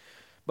irrelevant.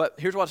 But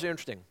here's what's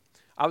interesting.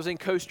 I was in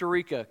Costa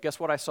Rica. Guess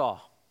what I saw?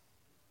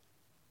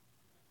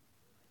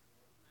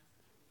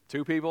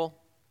 2 people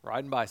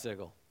riding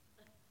bicycle.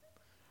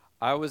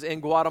 I was in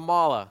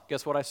Guatemala.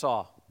 Guess what I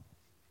saw?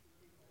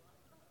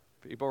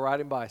 People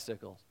riding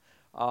bicycles.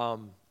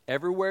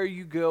 Everywhere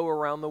you go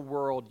around the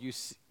world,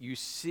 you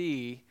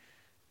see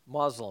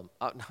Mormons.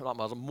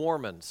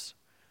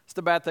 It's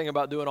the bad thing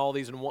about doing all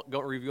these and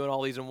reviewing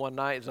all these in one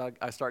night is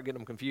I start getting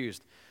them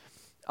confused.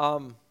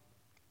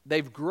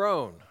 They've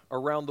grown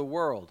around the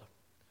world.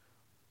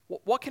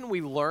 What can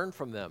we learn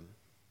from them?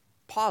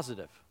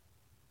 Positive.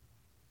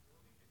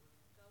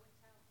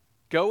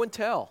 Go and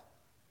tell.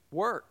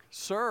 Work,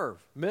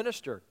 serve,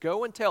 minister,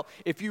 go and tell.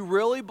 If you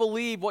really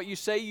believe what you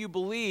say you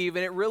believe,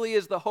 and it really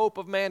is the hope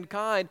of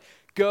mankind,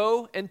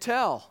 go and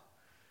tell.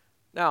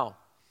 Now,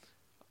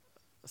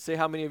 let's see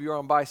how many of you are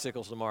on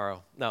bicycles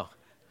tomorrow. No.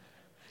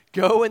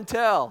 Go and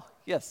tell.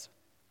 Yes.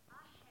 I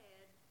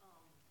had a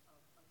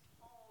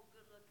tall,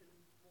 good-looking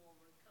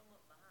woman come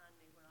up behind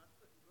me when I was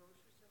putting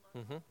groceries in my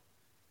car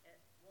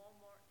at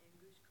Walmart in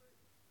Goose Creek.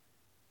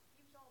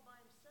 He was all by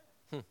himself.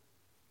 And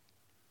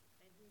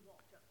he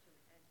walked up to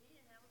me, and he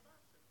didn't have a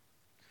bicycle.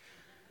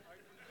 Or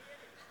he did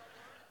it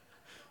somewhere.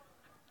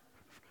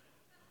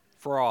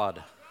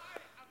 Fraud.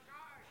 I'm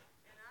sorry.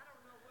 And I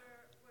don't know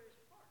where his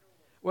partner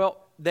was.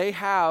 Well, they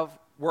have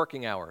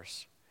working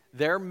hours.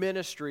 Their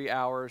ministry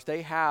hours,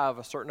 they have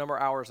a certain number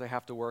of hours they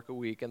have to work a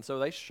week. And so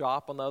they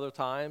shop on the other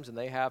times, and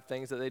they have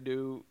things that they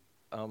do,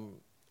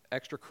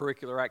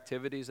 extracurricular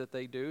activities that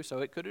they do. So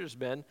it could have just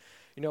been,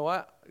 you know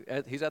what,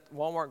 he's at the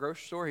Walmart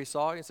grocery store, he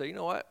saw it, and said, you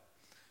know what,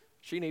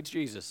 she needs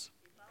Jesus.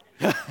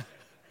 If I was going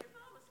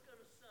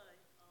to say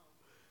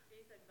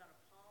anything about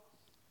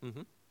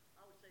Apollos,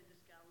 I would say this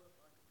guy looked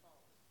like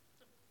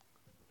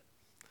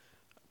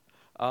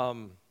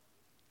Apollos.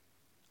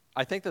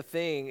 I think the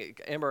thing,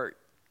 Amber,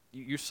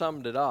 you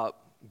summed it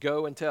up.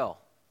 Go and tell.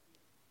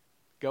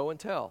 Go and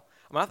tell.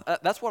 I mean,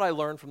 that's what I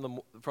learned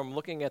from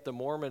looking at the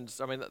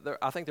Mormons. I mean,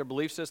 I think their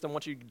belief system,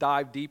 once you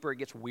dive deeper, it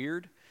gets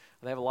weird. And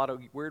they have a lot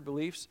of weird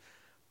beliefs.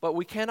 But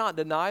we cannot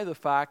deny the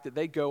fact that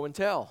they go and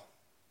tell.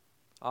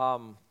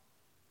 Something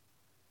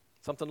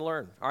to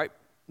learn. All right,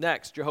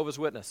 next, Jehovah's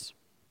Witness.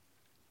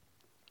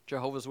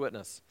 Jehovah's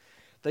Witness.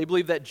 They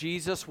believe that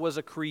Jesus was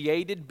a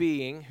created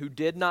being who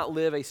did not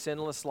live a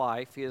sinless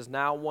life. He is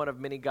now one of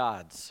many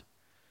gods.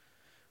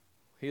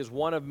 He is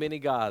one of many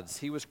gods.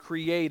 He was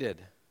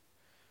created.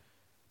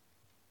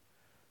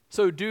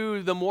 So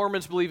do the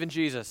Mormons believe in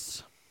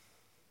Jesus?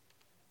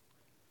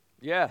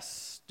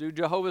 Yes. Do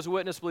Jehovah's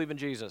Witnesses believe in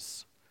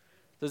Jesus?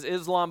 Does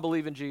Islam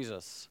believe in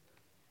Jesus?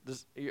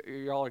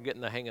 Y'all are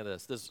getting the hang of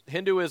this. Does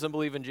Hinduism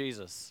believe in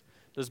Jesus?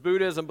 Does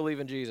Buddhism believe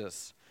in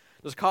Jesus?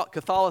 Does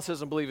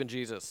Catholicism believe in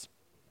Jesus?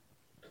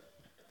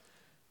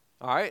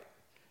 All right.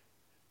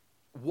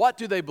 What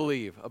do they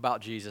believe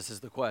about Jesus is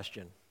the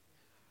question.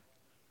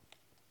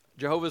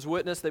 Jehovah's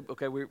Witness,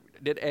 we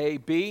did A.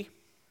 B.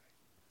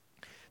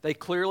 They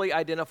clearly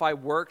identify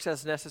works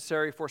as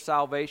necessary for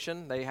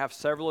salvation. They have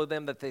several of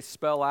them that they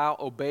spell out.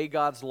 Obey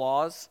God's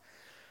laws.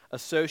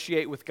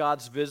 Associate with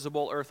God's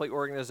visible earthly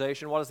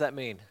organization. What does that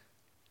mean?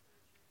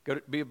 Go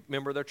to be a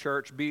member of their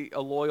church. Be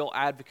a loyal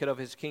advocate of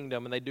His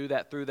kingdom. And they do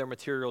that through their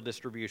material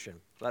distribution.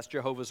 So that's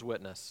Jehovah's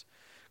Witness.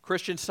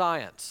 Christian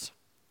Science.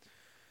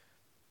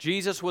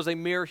 Jesus was a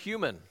mere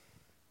human.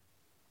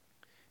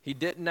 He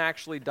didn't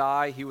actually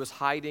die. He was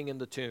hiding in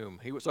the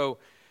tomb.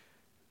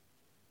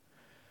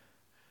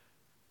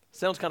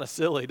 Sounds kind of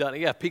silly, doesn't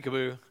it? Yeah,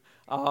 peekaboo.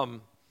 But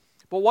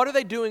what are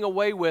they doing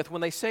away with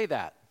when they say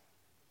that?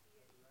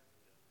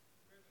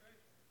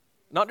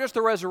 Not just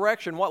the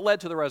resurrection. What led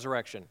to the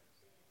resurrection?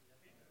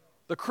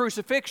 The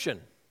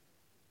crucifixion.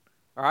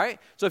 All right?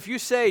 So if you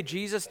say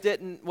Jesus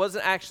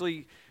wasn't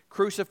actually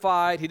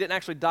crucified, he didn't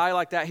actually die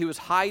like that, he was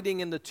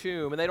hiding in the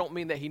tomb, and they don't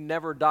mean that he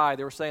never died.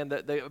 They were saying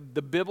that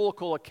the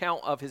biblical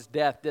account of his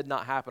death did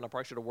not happen. I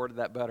probably should have worded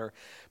that better.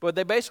 But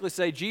they basically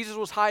say Jesus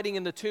was hiding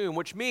in the tomb,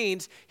 which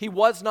means he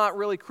was not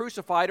really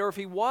crucified, or if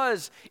he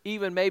was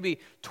even maybe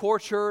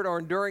tortured or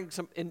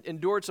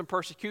endured some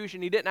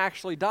persecution, he didn't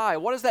actually die.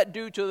 What does that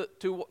do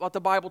to what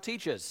the Bible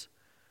teaches?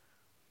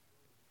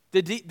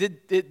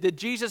 Did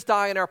Jesus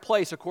die in our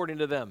place according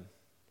to them?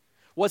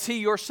 Was he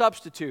your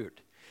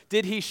substitute?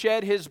 Did he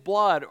shed his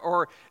blood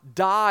or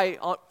die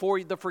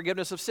for the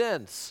forgiveness of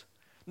sins?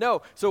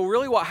 No. So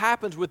really what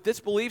happens with this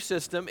belief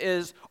system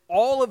is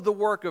all of the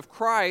work of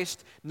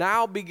Christ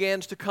now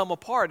begins to come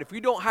apart. If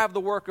you don't have the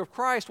work of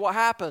Christ, what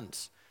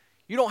happens?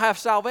 You don't have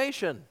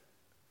salvation.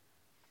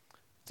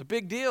 It's a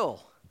big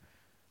deal.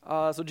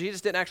 So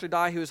Jesus didn't actually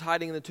die. He was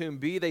hiding in the tomb.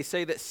 B, they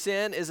say that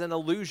sin is an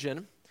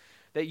illusion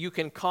that you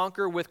can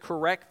conquer with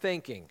correct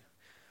thinking.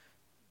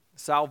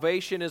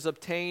 Salvation is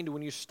obtained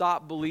when you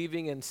stop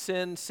believing in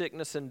sin,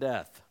 sickness, and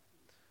death.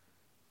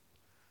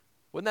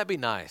 Wouldn't that be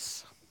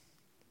nice?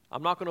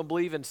 I'm not going to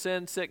believe in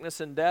sin,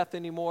 sickness, and death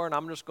anymore, and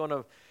I'm just going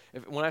to,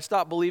 when I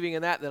stop believing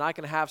in that, then I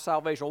can have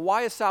salvation. Well,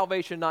 why is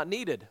salvation not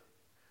needed?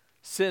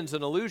 Sin's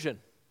an illusion.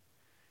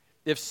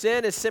 If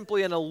sin is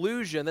simply an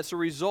illusion that's a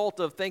result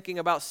of thinking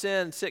about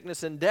sin,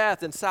 sickness, and death,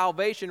 then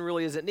salvation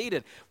really isn't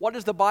needed. What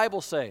does the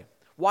Bible say?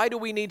 Why do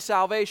we need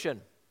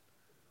salvation?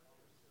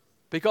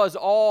 Because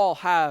all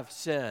have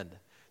sinned,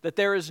 that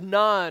there is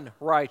none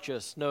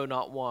righteous, no,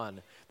 not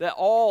one, that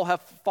all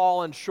have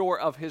fallen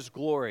short of His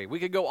glory. We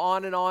could go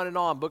on and on and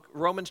on.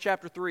 Romans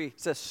chapter 3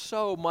 says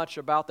so much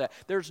about that.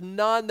 There's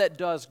none that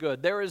does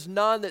good. There is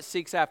none that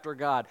seeks after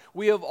God.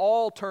 We have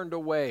all turned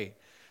away.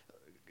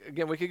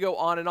 Again, we could go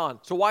on and on.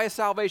 So why is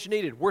salvation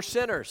needed? We're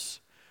sinners.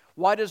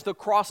 Why does the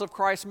cross of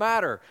Christ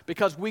matter?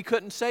 Because we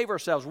couldn't save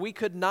ourselves. We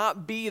could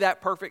not be that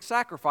perfect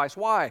sacrifice.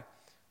 Why?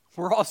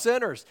 We're all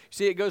sinners.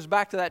 See, it goes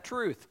back to that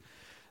truth.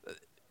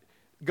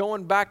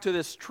 Going back to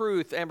this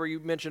truth, Amber, you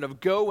mentioned of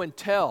go and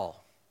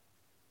tell.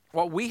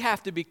 What we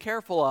have to be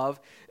careful of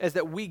is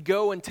that we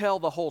go and tell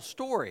the whole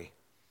story.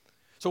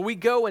 So we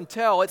go and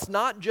tell. It's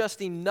not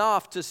just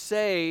enough to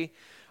say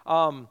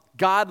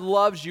God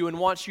loves you and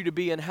wants you to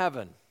be in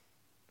heaven.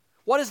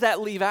 What does that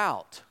leave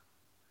out?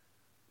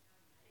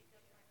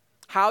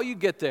 How you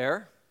get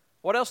there.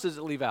 What else does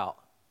it leave out?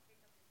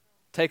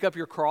 Take up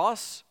your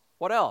cross.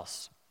 What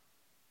else?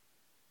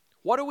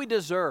 What do we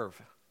deserve?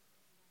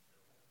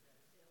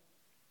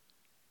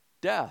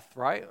 Death,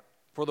 right?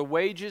 For the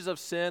wages of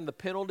sin, the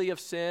penalty of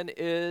sin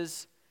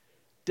is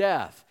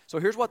death. So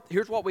here's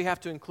what we have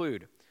to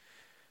include.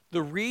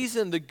 The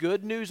reason the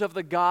good news of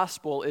the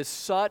gospel is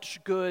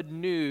such good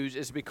news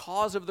is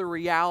because of the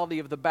reality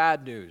of the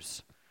bad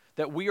news.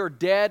 That we are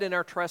dead in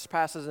our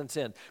trespasses and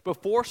sin.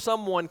 Before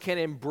someone can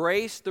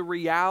embrace the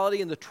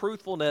reality and the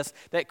truthfulness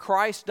that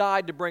Christ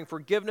died to bring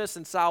forgiveness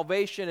and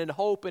salvation and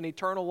hope and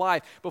eternal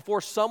life, before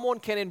someone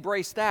can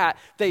embrace that,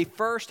 they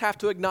first have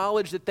to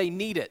acknowledge that they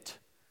need it.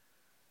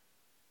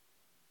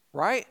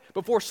 Right?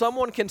 Before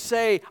someone can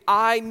say,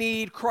 I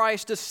need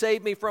Christ to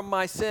save me from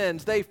my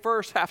sins, they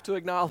first have to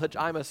acknowledge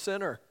I'm a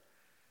sinner.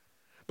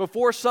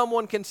 Before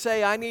someone can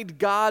say, I need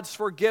God's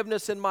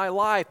forgiveness in my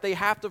life, they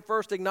have to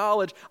first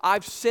acknowledge,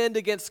 I've sinned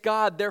against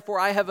God, therefore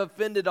I have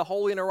offended a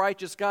holy and a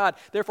righteous God,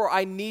 therefore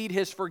I need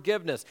His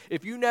forgiveness.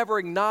 If you never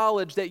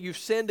acknowledge that you've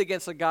sinned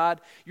against a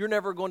God, you're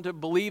never going to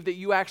believe that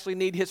you actually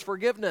need His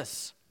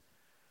forgiveness.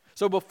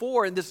 So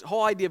and this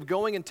whole idea of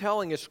going and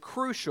telling is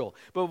crucial,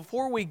 but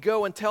before we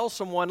go and tell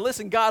someone,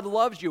 listen, God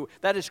loves you,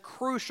 that is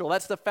crucial.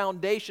 That's the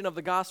foundation of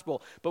the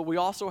gospel. But we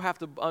also have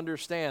to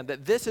understand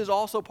that this is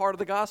also part of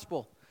the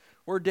gospel.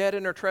 We're dead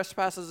in our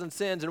trespasses and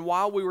sins, and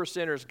while we were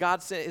sinners,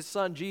 God sent His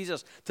Son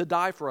Jesus to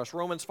die for us,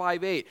 Romans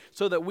 5:8,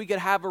 so that we could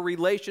have a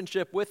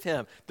relationship with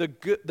Him.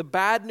 The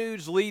bad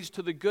news leads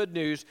to the good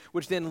news,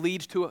 which then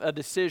leads to a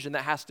decision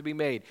that has to be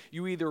made.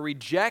 You either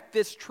reject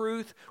this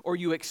truth or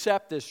you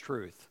accept this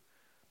truth.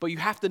 But you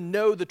have to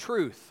know the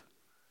truth.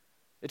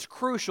 It's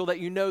crucial that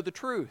you know the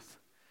truth.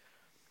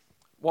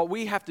 What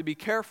we have to be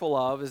careful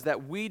of is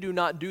that we do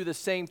not do the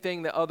same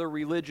thing that other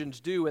religions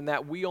do, and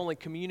that we only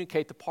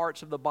communicate the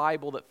parts of the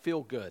Bible that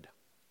feel good.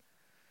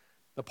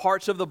 The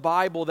parts of the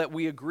Bible that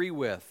we agree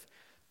with.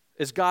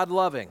 Is God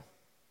loving?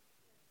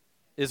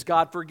 Is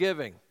God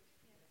forgiving?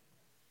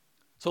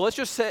 So let's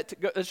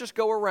just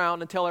go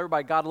around and tell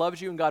everybody God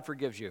loves you and God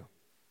forgives you.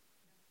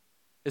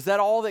 Is that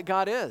all that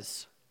God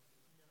is?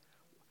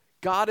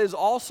 God is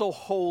also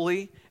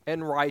holy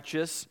and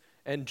righteous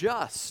and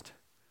just.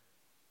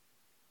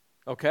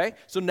 Okay?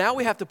 So now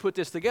we have to put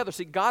this together.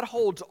 See, God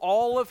holds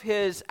all of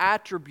His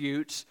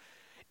attributes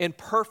in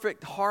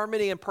perfect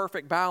harmony and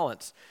perfect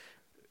balance.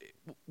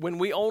 When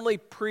we only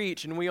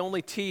preach and we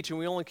only teach and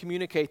we only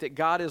communicate that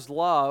God is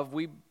love,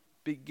 we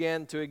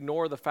begin to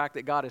ignore the fact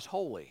that God is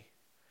holy.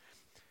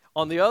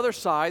 On the other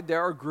side,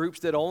 there are groups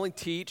that only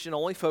teach and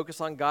only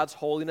focus on God's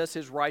holiness,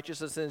 His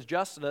righteousness, and His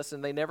justness,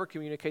 and they never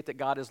communicate that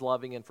God is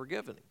loving and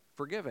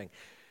forgiving.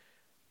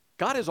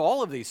 God is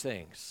all of these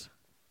things.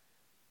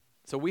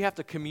 So we have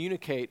to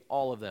communicate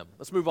all of them.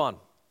 Let's move on.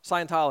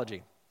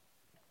 Scientology.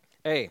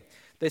 A,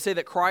 they say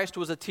that Christ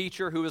was a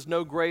teacher who was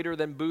no greater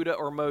than Buddha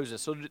or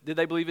Moses. So did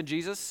they believe in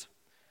Jesus?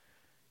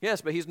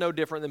 Yes, but He's no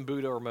different than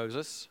Buddha or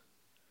Moses,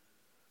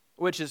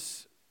 which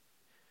is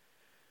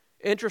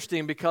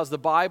interesting because the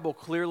Bible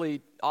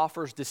clearly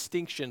offers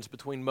distinctions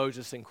between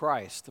Moses and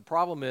Christ. The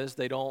problem is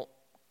they don't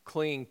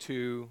cling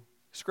to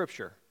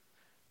Scripture.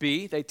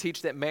 B, they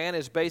teach that man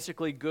is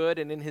basically good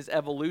and in his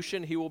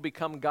evolution he will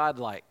become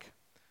godlike.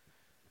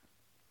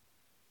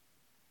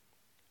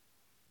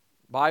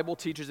 Bible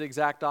teaches the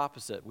exact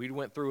opposite. We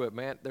went through it,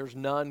 man. There's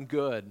none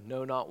good,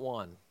 no, not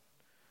one.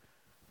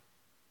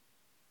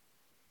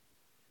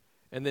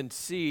 And then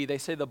C, they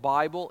say the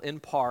Bible, in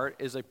part,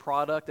 is a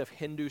product of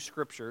Hindu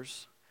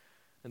scriptures,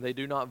 and they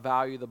do not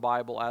value the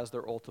Bible as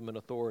their ultimate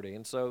authority.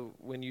 And so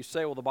when you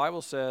say, well, the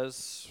Bible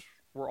says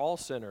we're all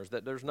sinners,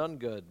 that there's none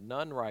good,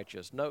 none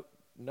righteous,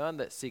 none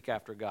that seek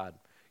after God.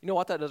 You know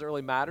what? That doesn't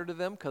really matter to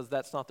them because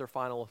that's not their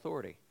final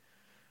authority.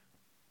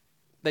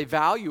 They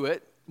value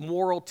it.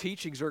 Moral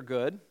teachings are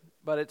good,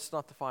 but it's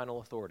not the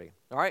final authority.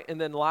 All right, and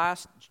then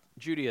last,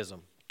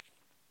 Judaism.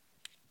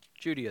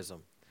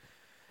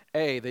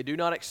 A, they do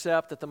not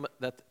accept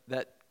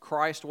that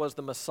Christ was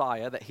the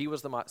Messiah, that he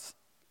was the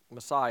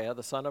Messiah,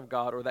 the Son of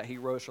God, or that he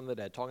rose from the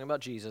dead. Talking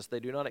about Jesus, they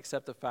do not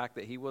accept the fact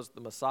that he was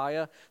the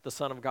Messiah, the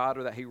Son of God,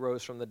 or that he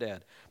rose from the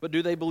dead. But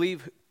do they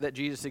believe that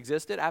Jesus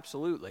existed?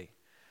 Absolutely.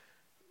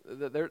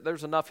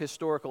 There's enough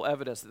historical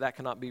evidence that that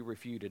cannot be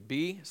refuted.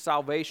 B,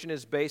 salvation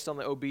is based on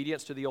the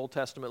obedience to the Old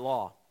Testament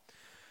law.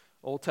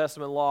 Old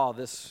Testament law,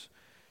 these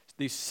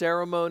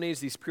ceremonies,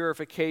 these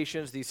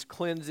purifications, these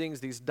cleansings,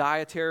 these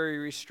dietary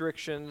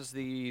restrictions,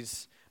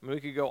 we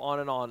could go on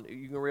and on.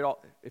 You can read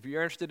all, if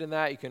you're interested in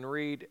that, you can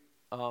read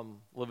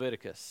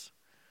Leviticus.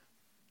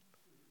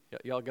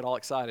 Y'all get all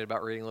excited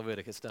about reading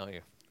Leviticus, don't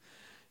you?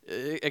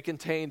 It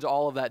contains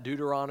all of that.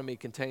 Deuteronomy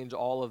contains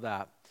all of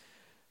that.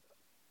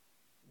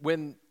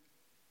 When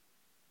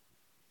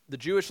the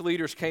Jewish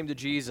leaders came to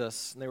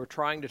Jesus and they were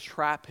trying to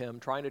trap him,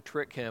 trying to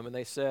trick him, and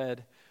they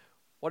said,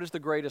 what is the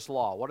greatest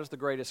law? What is the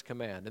greatest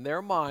command? In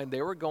their mind,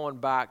 they were going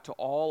back to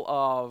all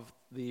of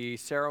the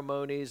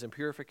ceremonies and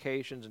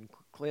purifications and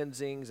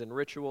cleansings and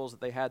rituals that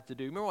they had to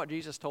do. Remember what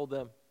Jesus told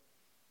them?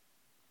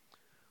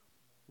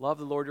 Love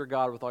the Lord your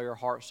God with all your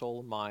heart, soul,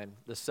 and mind.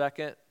 The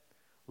second,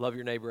 love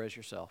your neighbor as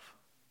yourself.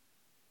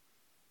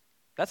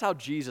 That's how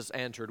Jesus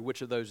answered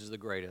which of those is the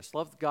greatest.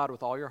 Love God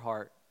with all your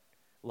heart.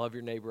 Love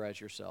your neighbor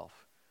as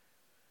yourself.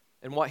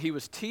 And what he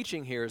was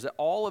teaching here is that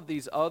all of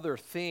these other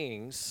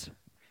things,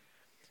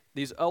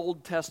 these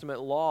Old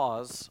Testament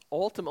laws,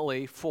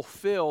 ultimately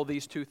fulfill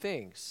these two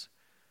things.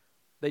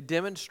 They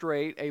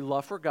demonstrate a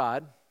love for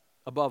God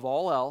above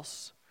all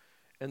else,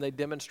 and they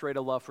demonstrate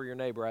a love for your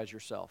neighbor as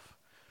yourself.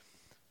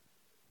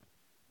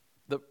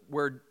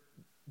 Where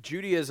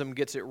Judaism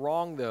gets it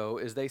wrong, though,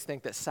 is they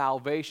think that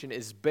salvation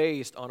is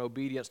based on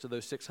obedience to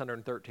those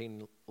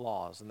 613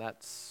 laws. And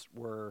that's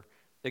where,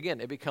 again,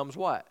 it becomes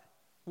what?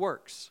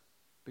 Works.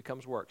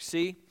 Becomes works.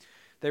 See,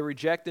 they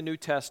reject the New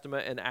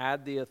Testament and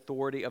add the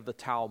authority of the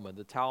Talmud.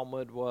 The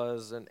Talmud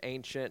was an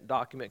ancient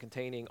document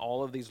containing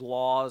all of these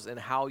laws and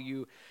how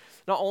you,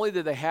 not only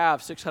did they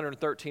have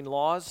 613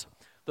 laws,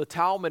 the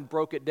Talmud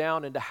broke it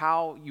down into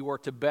how you are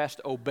to best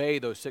obey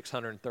those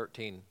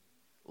 613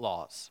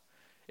 laws.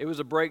 It was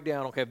a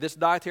breakdown, okay, if this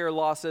dietary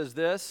law says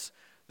this,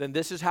 then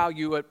this is how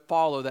you would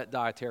follow that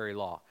dietary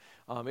law.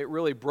 It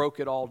really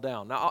broke it all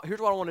down. Now, here's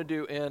what I want to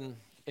do in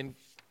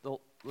the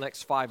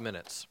next 5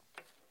 minutes.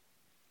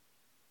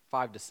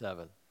 5 to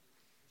 7.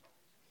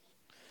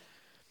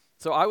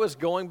 So I was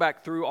going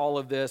back through all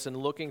of this and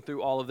looking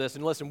through all of this.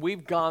 And listen,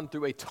 we've gone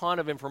through a ton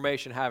of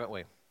information, haven't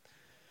we?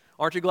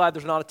 Aren't you glad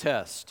there's not a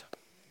test?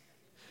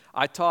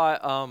 I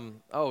taught,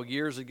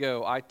 years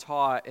ago, I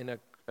taught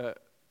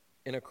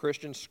in a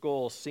Christian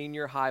school,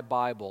 senior high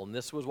Bible, and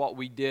this was what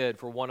we did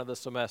for one of the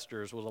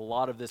semesters, was a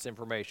lot of this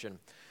information.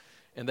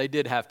 And they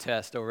did have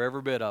tests over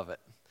every bit of it.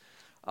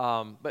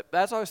 But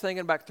as I was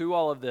thinking back through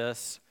all of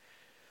this,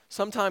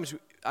 sometimes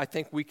I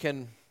think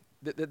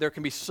there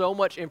can be so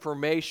much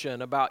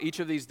information about each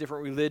of these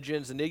different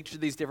religions and each of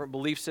these different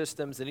belief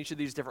systems and each of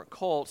these different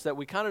cults that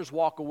we kind of just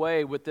walk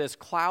away with this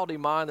cloudy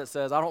mind that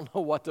says, I don't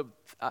know what to,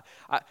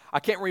 I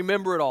can't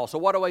remember it all, so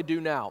what do I do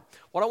now?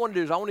 What I want to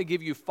do is I want to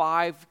give you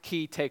 5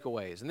 key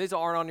takeaways, and these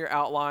aren't on your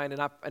outline,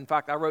 and in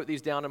fact, I wrote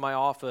these down in my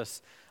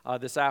office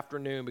this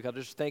afternoon because I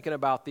was just thinking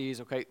about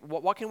these. Okay,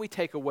 what can we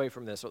take away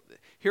from this? So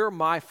here are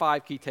my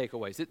 5 key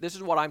takeaways. This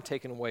is what I'm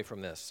taking away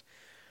from this.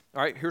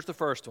 All right, here's the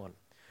first one.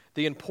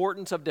 The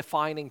importance of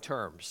defining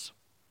terms.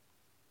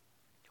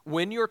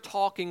 When you're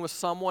talking with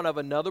someone of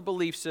another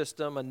belief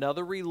system,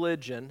 another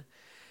religion,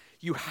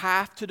 you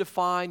have to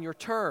define your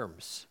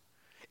terms.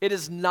 It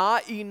is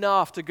not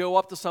enough to go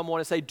up to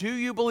someone and say, do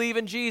you believe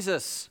in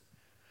Jesus?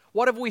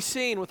 What have we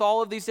seen with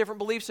all of these different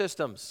belief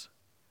systems?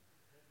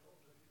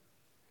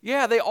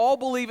 Yeah, they all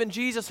believe in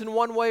Jesus in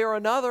one way or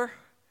another.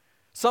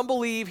 Some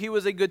believe he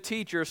was a good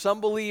teacher.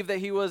 Some believe that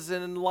he was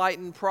an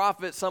enlightened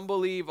prophet. Some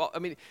believe,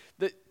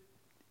 that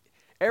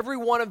every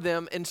one of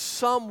them in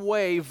some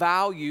way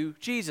value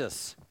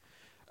Jesus.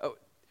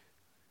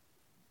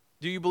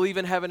 Do you believe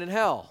in heaven and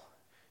hell?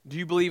 Do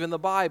you believe in the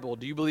Bible?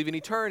 Do you believe in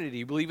eternity? Do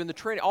you believe in the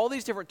Trinity? All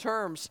these different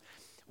terms,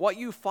 what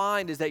you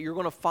find is that you're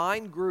going to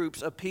find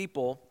groups of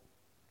people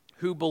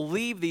who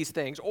believe these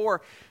things,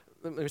 or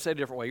let me say it a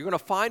different way. You're going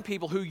to find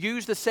people who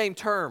use the same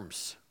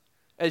terms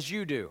as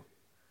you do,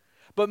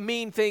 but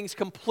mean things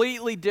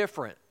completely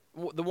different.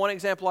 The one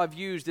example I've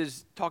used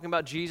is talking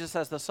about Jesus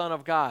as the Son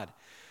of God.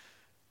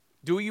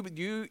 Do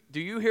you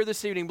here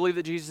this evening believe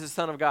that Jesus is the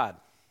Son of God?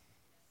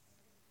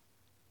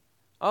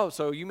 Oh,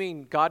 so you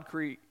mean God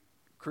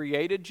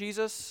created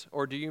Jesus?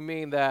 Or do you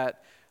mean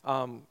that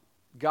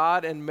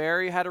God and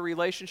Mary had a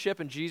relationship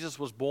and Jesus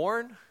was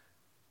born?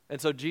 And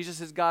so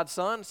Jesus is God's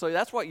son? So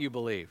that's what you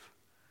believe.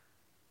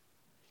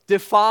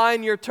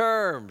 Define your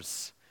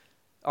terms.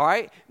 All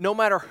right? No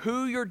matter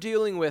who you're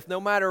dealing with, no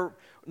matter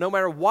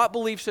what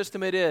belief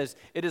system it is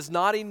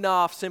not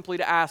enough simply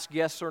to ask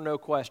yes or no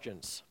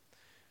questions.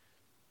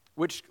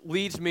 Which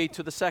leads me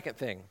to the second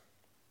thing.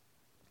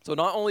 So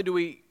not only do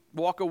we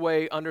walk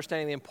away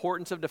understanding the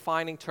importance of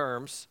defining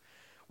terms,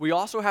 we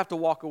also have to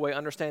walk away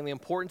understanding the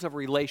importance of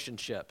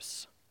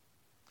relationships.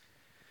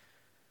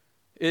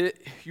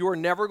 You are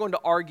never going to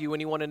argue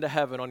anyone into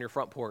heaven on your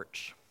front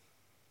porch.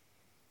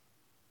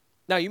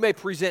 Now, you may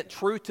present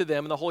truth to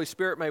them, and the Holy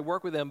Spirit may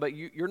work with them, but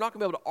you're not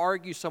going to be able to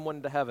argue someone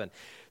into heaven.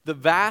 The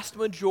vast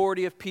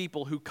majority of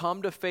people who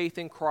come to faith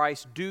in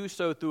Christ do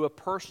so through a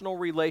personal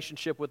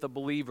relationship with a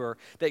believer,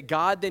 that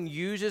God then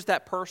uses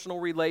that personal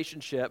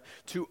relationship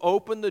to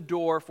open the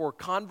door for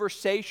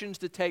conversations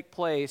to take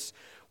place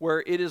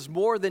where it is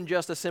more than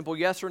just a simple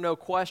yes or no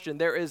question.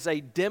 There is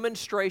a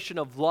demonstration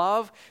of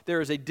love.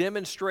 There is a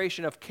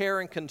demonstration of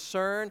care and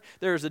concern.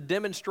 There is a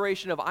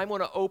demonstration of, I'm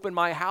going to open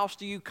my house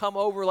to you. Come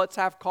over, let's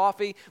have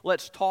coffee,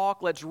 let's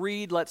talk, let's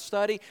read, let's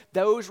study.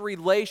 Those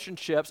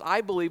relationships, I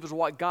believe, is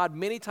what God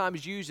many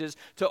times uses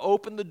to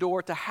open the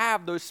door to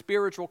have those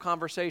spiritual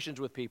conversations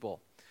with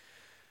people.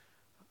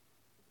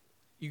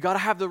 You got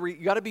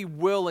to be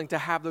willing to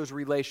have those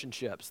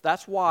relationships.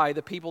 That's why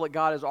the people that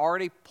God has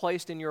already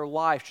placed in your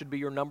life should be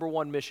your number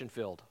one mission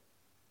field.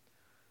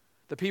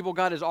 The people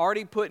God has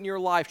already put in your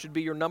life should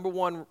be your number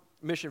one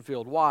mission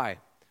field. Why?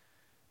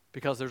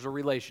 Because there's a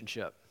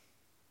relationship.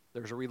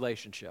 There's a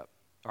relationship.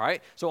 All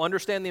right? So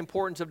understand the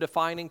importance of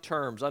defining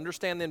terms.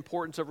 Understand the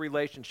importance of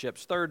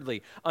relationships.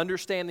 Thirdly,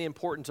 understand the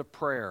importance of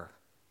prayer.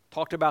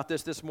 Talked about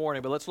this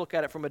morning, but let's look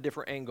at it from a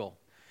different angle.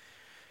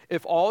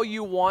 If all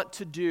you want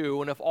to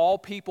do, and if all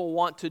people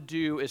want to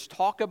do, is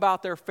talk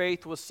about their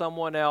faith with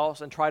someone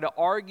else and try to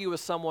argue with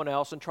someone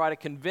else and try to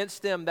convince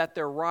them that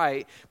they're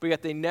right, but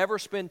yet they never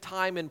spend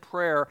time in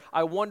prayer,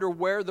 I wonder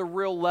where the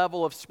real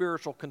level of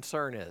spiritual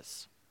concern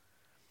is.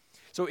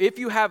 So if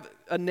you have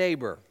a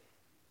neighbor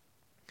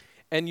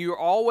and you're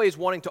always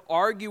wanting to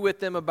argue with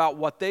them about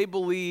what they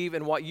believe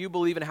and what you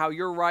believe and how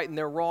you're right and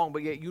they're wrong,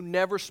 but yet you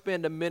never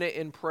spend a minute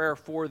in prayer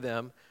for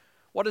them,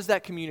 what does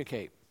that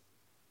communicate?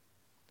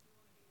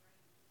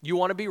 You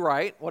want to be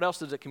right. What else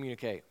does it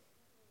communicate?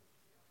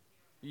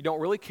 You don't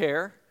really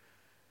care.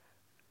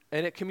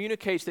 And it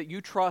communicates that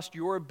you trust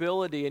your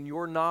ability and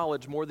your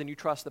knowledge more than you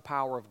trust the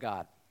power of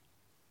God.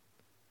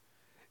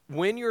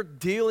 When you're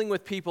dealing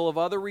with people of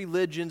other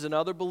religions and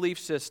other belief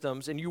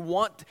systems, and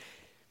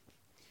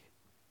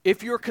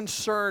if you're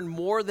concerned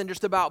more than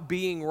just about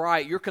being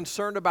right, you're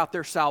concerned about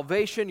their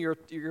salvation,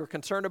 you're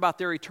concerned about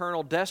their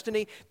eternal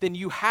destiny, then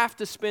you have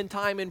to spend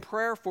time in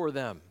prayer for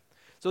them,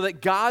 so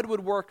that God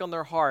would work on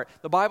their heart.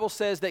 The Bible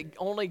says that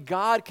only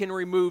God can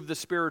remove the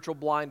spiritual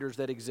blinders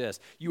that exist.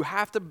 You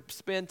have to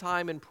spend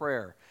time in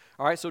prayer.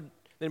 All right, so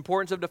the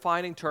importance of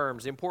defining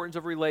terms, the importance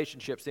of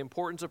relationships, the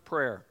importance of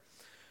prayer.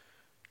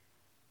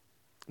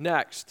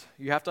 Next,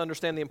 you have to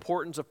understand the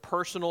importance of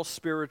personal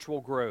spiritual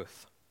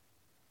growth.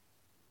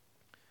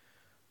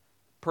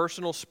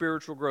 Personal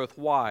spiritual growth.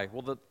 Why?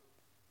 Well, the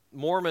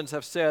Mormons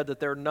have said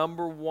that their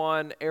number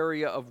one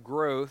area of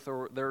growth,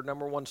 or their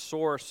number one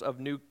source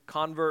of new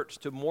converts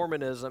to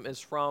Mormonism,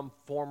 is from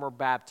former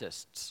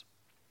Baptists.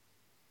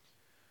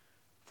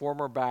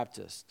 Former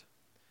Baptist.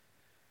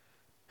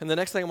 And the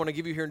next thing I want to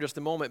give you here in just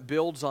a moment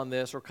builds on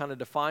this, or kind of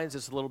defines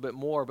this a little bit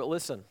more. But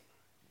listen,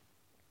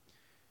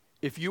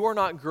 if you are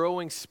not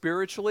growing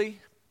spiritually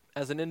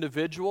as an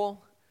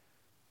individual,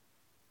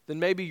 then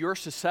maybe you're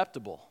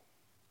susceptible.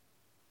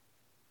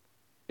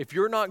 If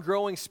you're not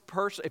growing,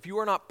 if you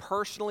are not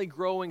personally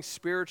growing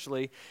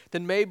spiritually,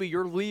 then maybe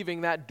you're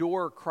leaving that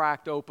door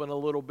cracked open a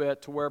little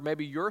bit to where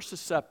maybe you're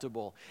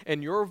susceptible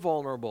and you're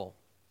vulnerable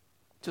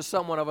to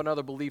someone of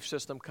another belief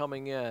system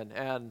coming in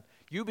and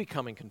you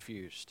becoming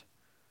confused.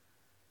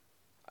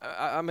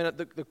 Let me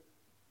go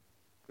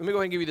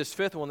ahead and give you this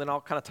fifth one, then I'll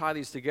kind of tie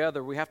these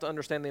together. We have to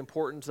understand the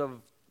importance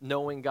of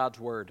knowing God's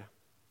Word.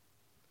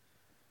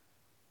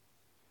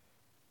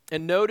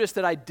 And notice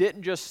that I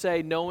didn't just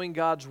say knowing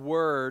God's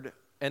Word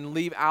and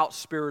leave out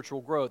spiritual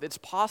growth. It's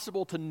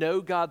possible to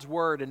know God's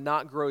Word and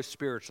not grow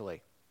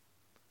spiritually.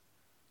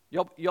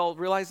 Y'all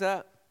realize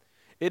that?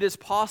 It is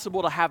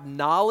possible to have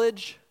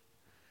knowledge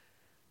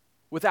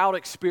without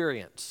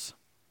experience.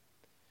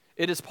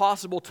 It is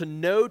possible to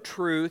know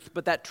truth,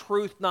 but that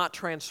truth not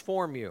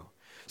transform you.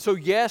 So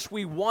yes,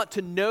 we want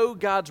to know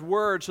God's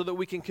Word so that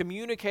we can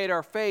communicate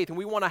our faith, and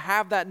we want to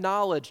have that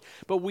knowledge,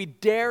 but we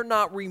dare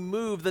not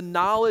remove the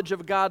knowledge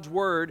of God's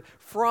Word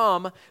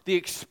from the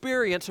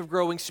experience of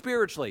growing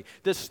spiritually.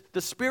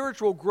 The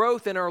spiritual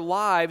growth in our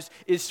lives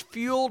is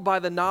fueled by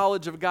the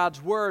knowledge of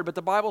God's Word, but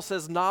the Bible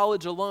says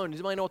knowledge alone.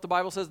 Does anybody know what the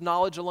Bible says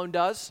knowledge alone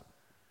does?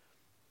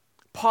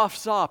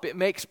 Puffs up. It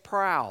makes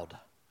proud.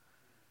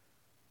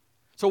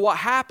 So what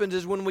happens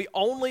is when we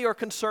only are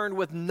concerned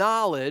with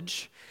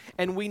knowledge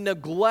and we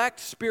neglect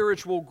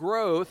spiritual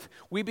growth,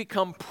 we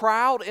become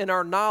proud in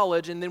our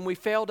knowledge, and then we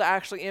fail to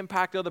actually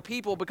impact other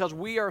people because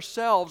we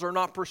ourselves are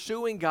not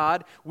pursuing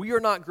God, we are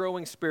not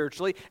growing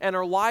spiritually, and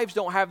our lives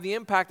don't have the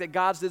impact that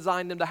God's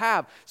designed them to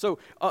have. So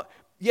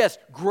yes,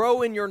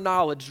 grow in your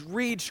knowledge,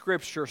 read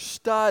Scripture,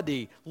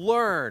 study,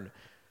 learn.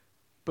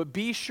 But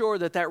be sure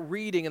that that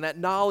reading and that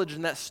knowledge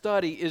and that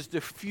study is the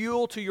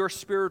fuel to your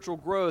spiritual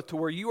growth, to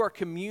where you are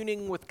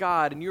communing with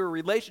God and your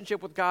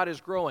relationship with God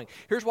is growing.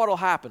 Here's what will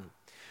happen.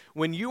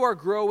 when you are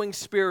growing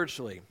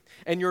spiritually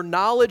and your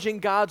knowledge in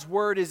God's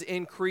Word is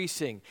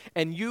increasing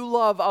and you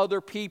love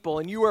other people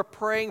and you are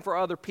praying for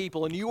other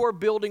people and you are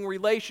building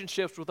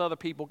relationships with other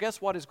people, guess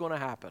what is going to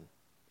happen?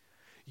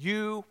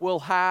 You will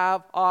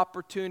have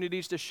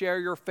opportunities to share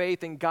your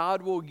faith, and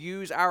God will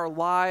use our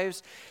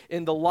lives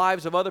in the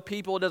lives of other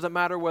people. It doesn't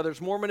matter whether it's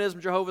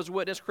Mormonism, Jehovah's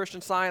Witness,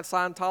 Christian Science,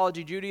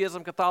 Scientology,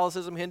 Judaism,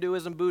 Catholicism,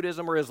 Hinduism,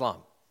 Buddhism, or Islam.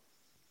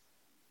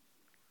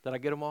 Did I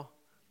get them all?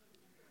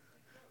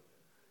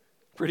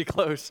 Pretty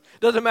close.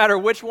 Doesn't matter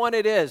which one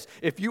it is.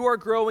 If you are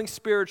growing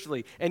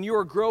spiritually and you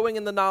are growing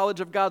in the knowledge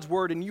of God's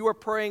Word and you are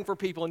praying for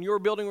people and you are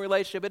building a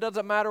relationship, it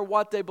doesn't matter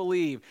what they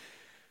believe.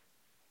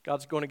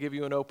 God's going to give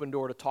you an open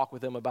door to talk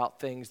with them about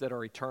things that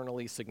are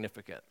eternally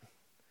significant.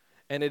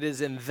 And it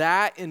is in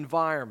that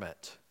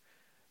environment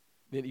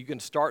that you can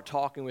start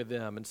talking with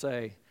them and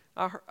say,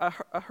 I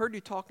heard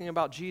you talking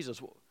about Jesus.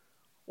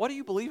 What do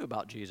you believe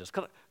about Jesus?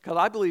 Because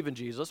I believe in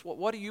Jesus.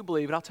 What do you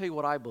believe? And I'll tell you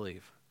what I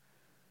believe.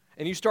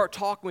 And you start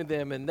talking with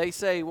them, and they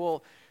say,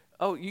 well,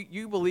 oh,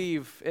 you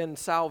believe in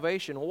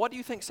salvation. Well, what do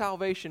you think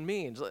salvation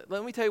means?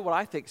 Let me tell you what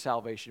I think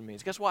salvation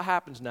means. Guess what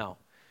happens now?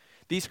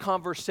 These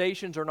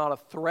conversations are not a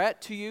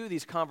threat to you.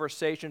 These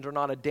conversations are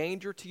not a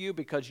danger to you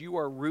because you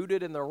are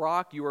rooted in the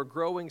rock. You are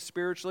growing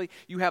spiritually.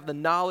 You have the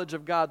knowledge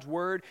of God's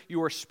Word.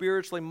 You are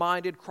spiritually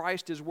minded.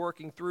 Christ is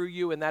working through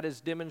you, and that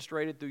is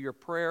demonstrated through your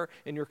prayer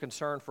and your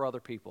concern for other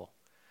people.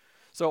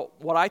 So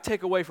what I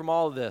take away from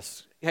all of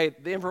this, hey,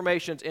 the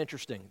information's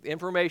interesting. The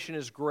information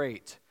is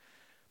great.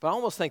 But I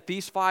almost think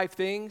these 5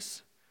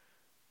 things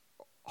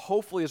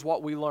hopefully is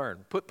what we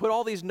learn. Put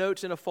all these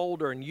notes in a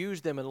folder and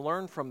use them and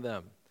learn from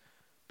them.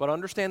 But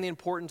understand the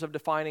importance of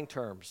defining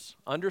terms.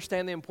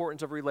 Understand the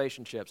importance of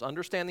relationships.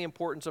 Understand the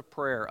importance of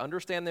prayer.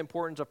 Understand the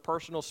importance of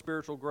personal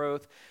spiritual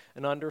growth.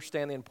 And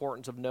understand the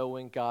importance of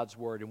knowing God's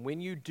Word. And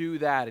when you do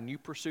that and you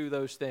pursue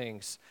those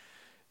things,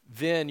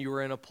 then you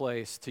are in a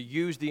place to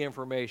use the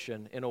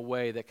information in a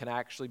way that can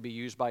actually be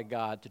used by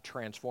God to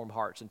transform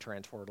hearts and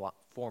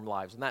transform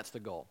lives. And that's the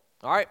goal.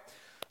 All right,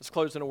 let's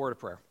close in a word of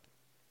prayer.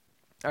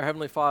 Our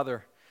Heavenly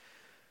Father,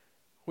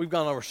 we've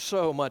gone over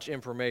so much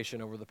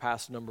information over the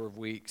past number of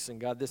weeks. And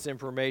God, this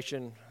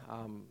information,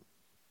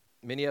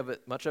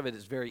 much of it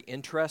is very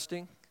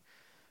interesting.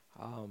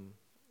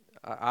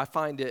 I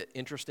find it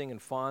interesting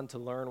and fun to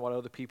learn what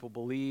other people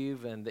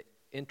believe and the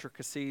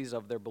intricacies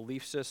of their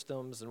belief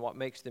systems and what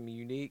makes them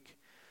unique.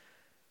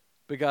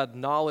 But God,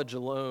 knowledge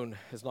alone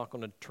is not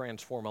going to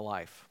transform a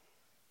life.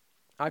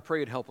 I pray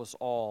you'd help us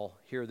all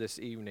here this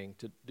evening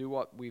to do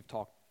what we've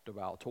talked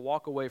about, to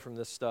walk away from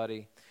this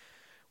study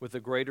with a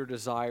greater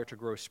desire to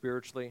grow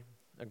spiritually,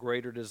 a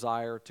greater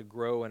desire to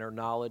grow in our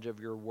knowledge of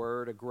your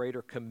Word, a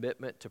greater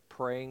commitment to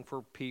praying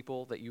for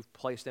people that you've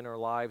placed in our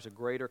lives, a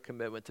greater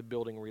commitment to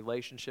building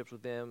relationships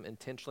with them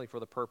intentionally for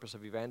the purpose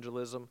of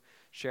evangelism,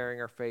 sharing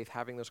our faith,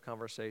 having those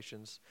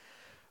conversations.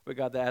 But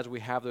God, that as we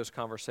have those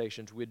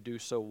conversations, we'd do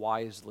so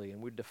wisely and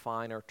we'd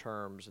define our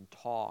terms and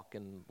talk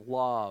and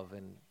love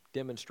and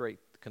demonstrate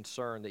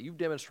concern that you've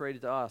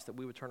demonstrated to us, that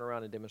we would turn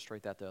around and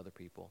demonstrate that to other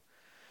people.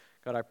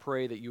 God, I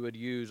pray that you would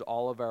use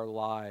all of our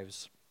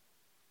lives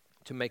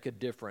to make a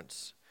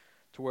difference,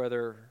 to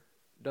whether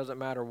it doesn't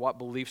matter what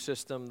belief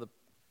system the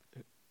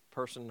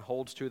person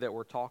holds to that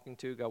we're talking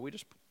to. God, we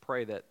just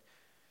pray that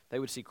they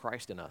would see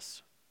Christ in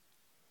us.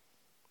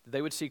 That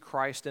they would see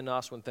Christ in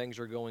us when things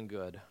are going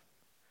good.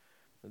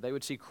 That they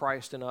would see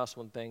Christ in us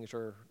when things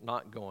are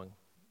not going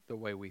the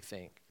way we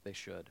think they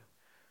should.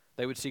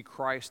 They would see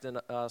Christ in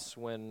us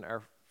when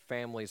our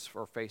families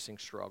are facing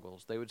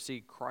struggles. They would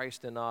see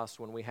Christ in us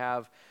when we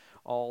have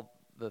all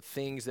the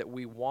things that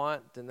we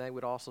want, and they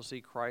would also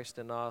see Christ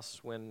in us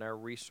when our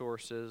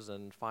resources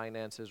and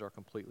finances are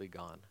completely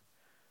gone.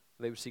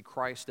 They would see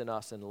Christ in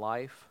us in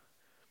life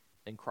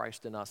and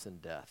Christ in us in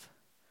death.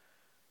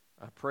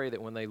 I pray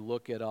that when they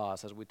look at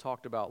us, as we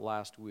talked about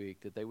last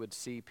week, that they would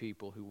see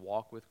people who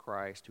walk with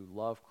Christ, who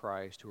love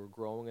Christ, who are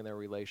growing in their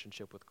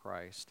relationship with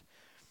Christ,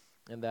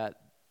 and that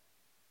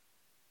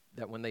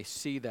when they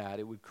see that,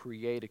 it would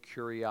create a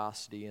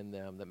curiosity in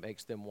them that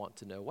makes them want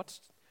to know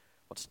what's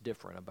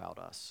different about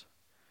us.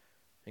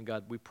 And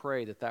God, we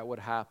pray that that would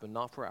happen,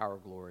 not for our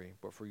glory,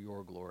 but for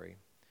your glory.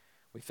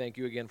 We thank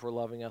you again for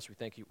loving us. We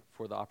thank you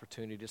for the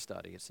opportunity to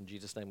study. It's in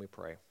Jesus' name we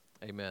pray.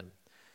 Amen.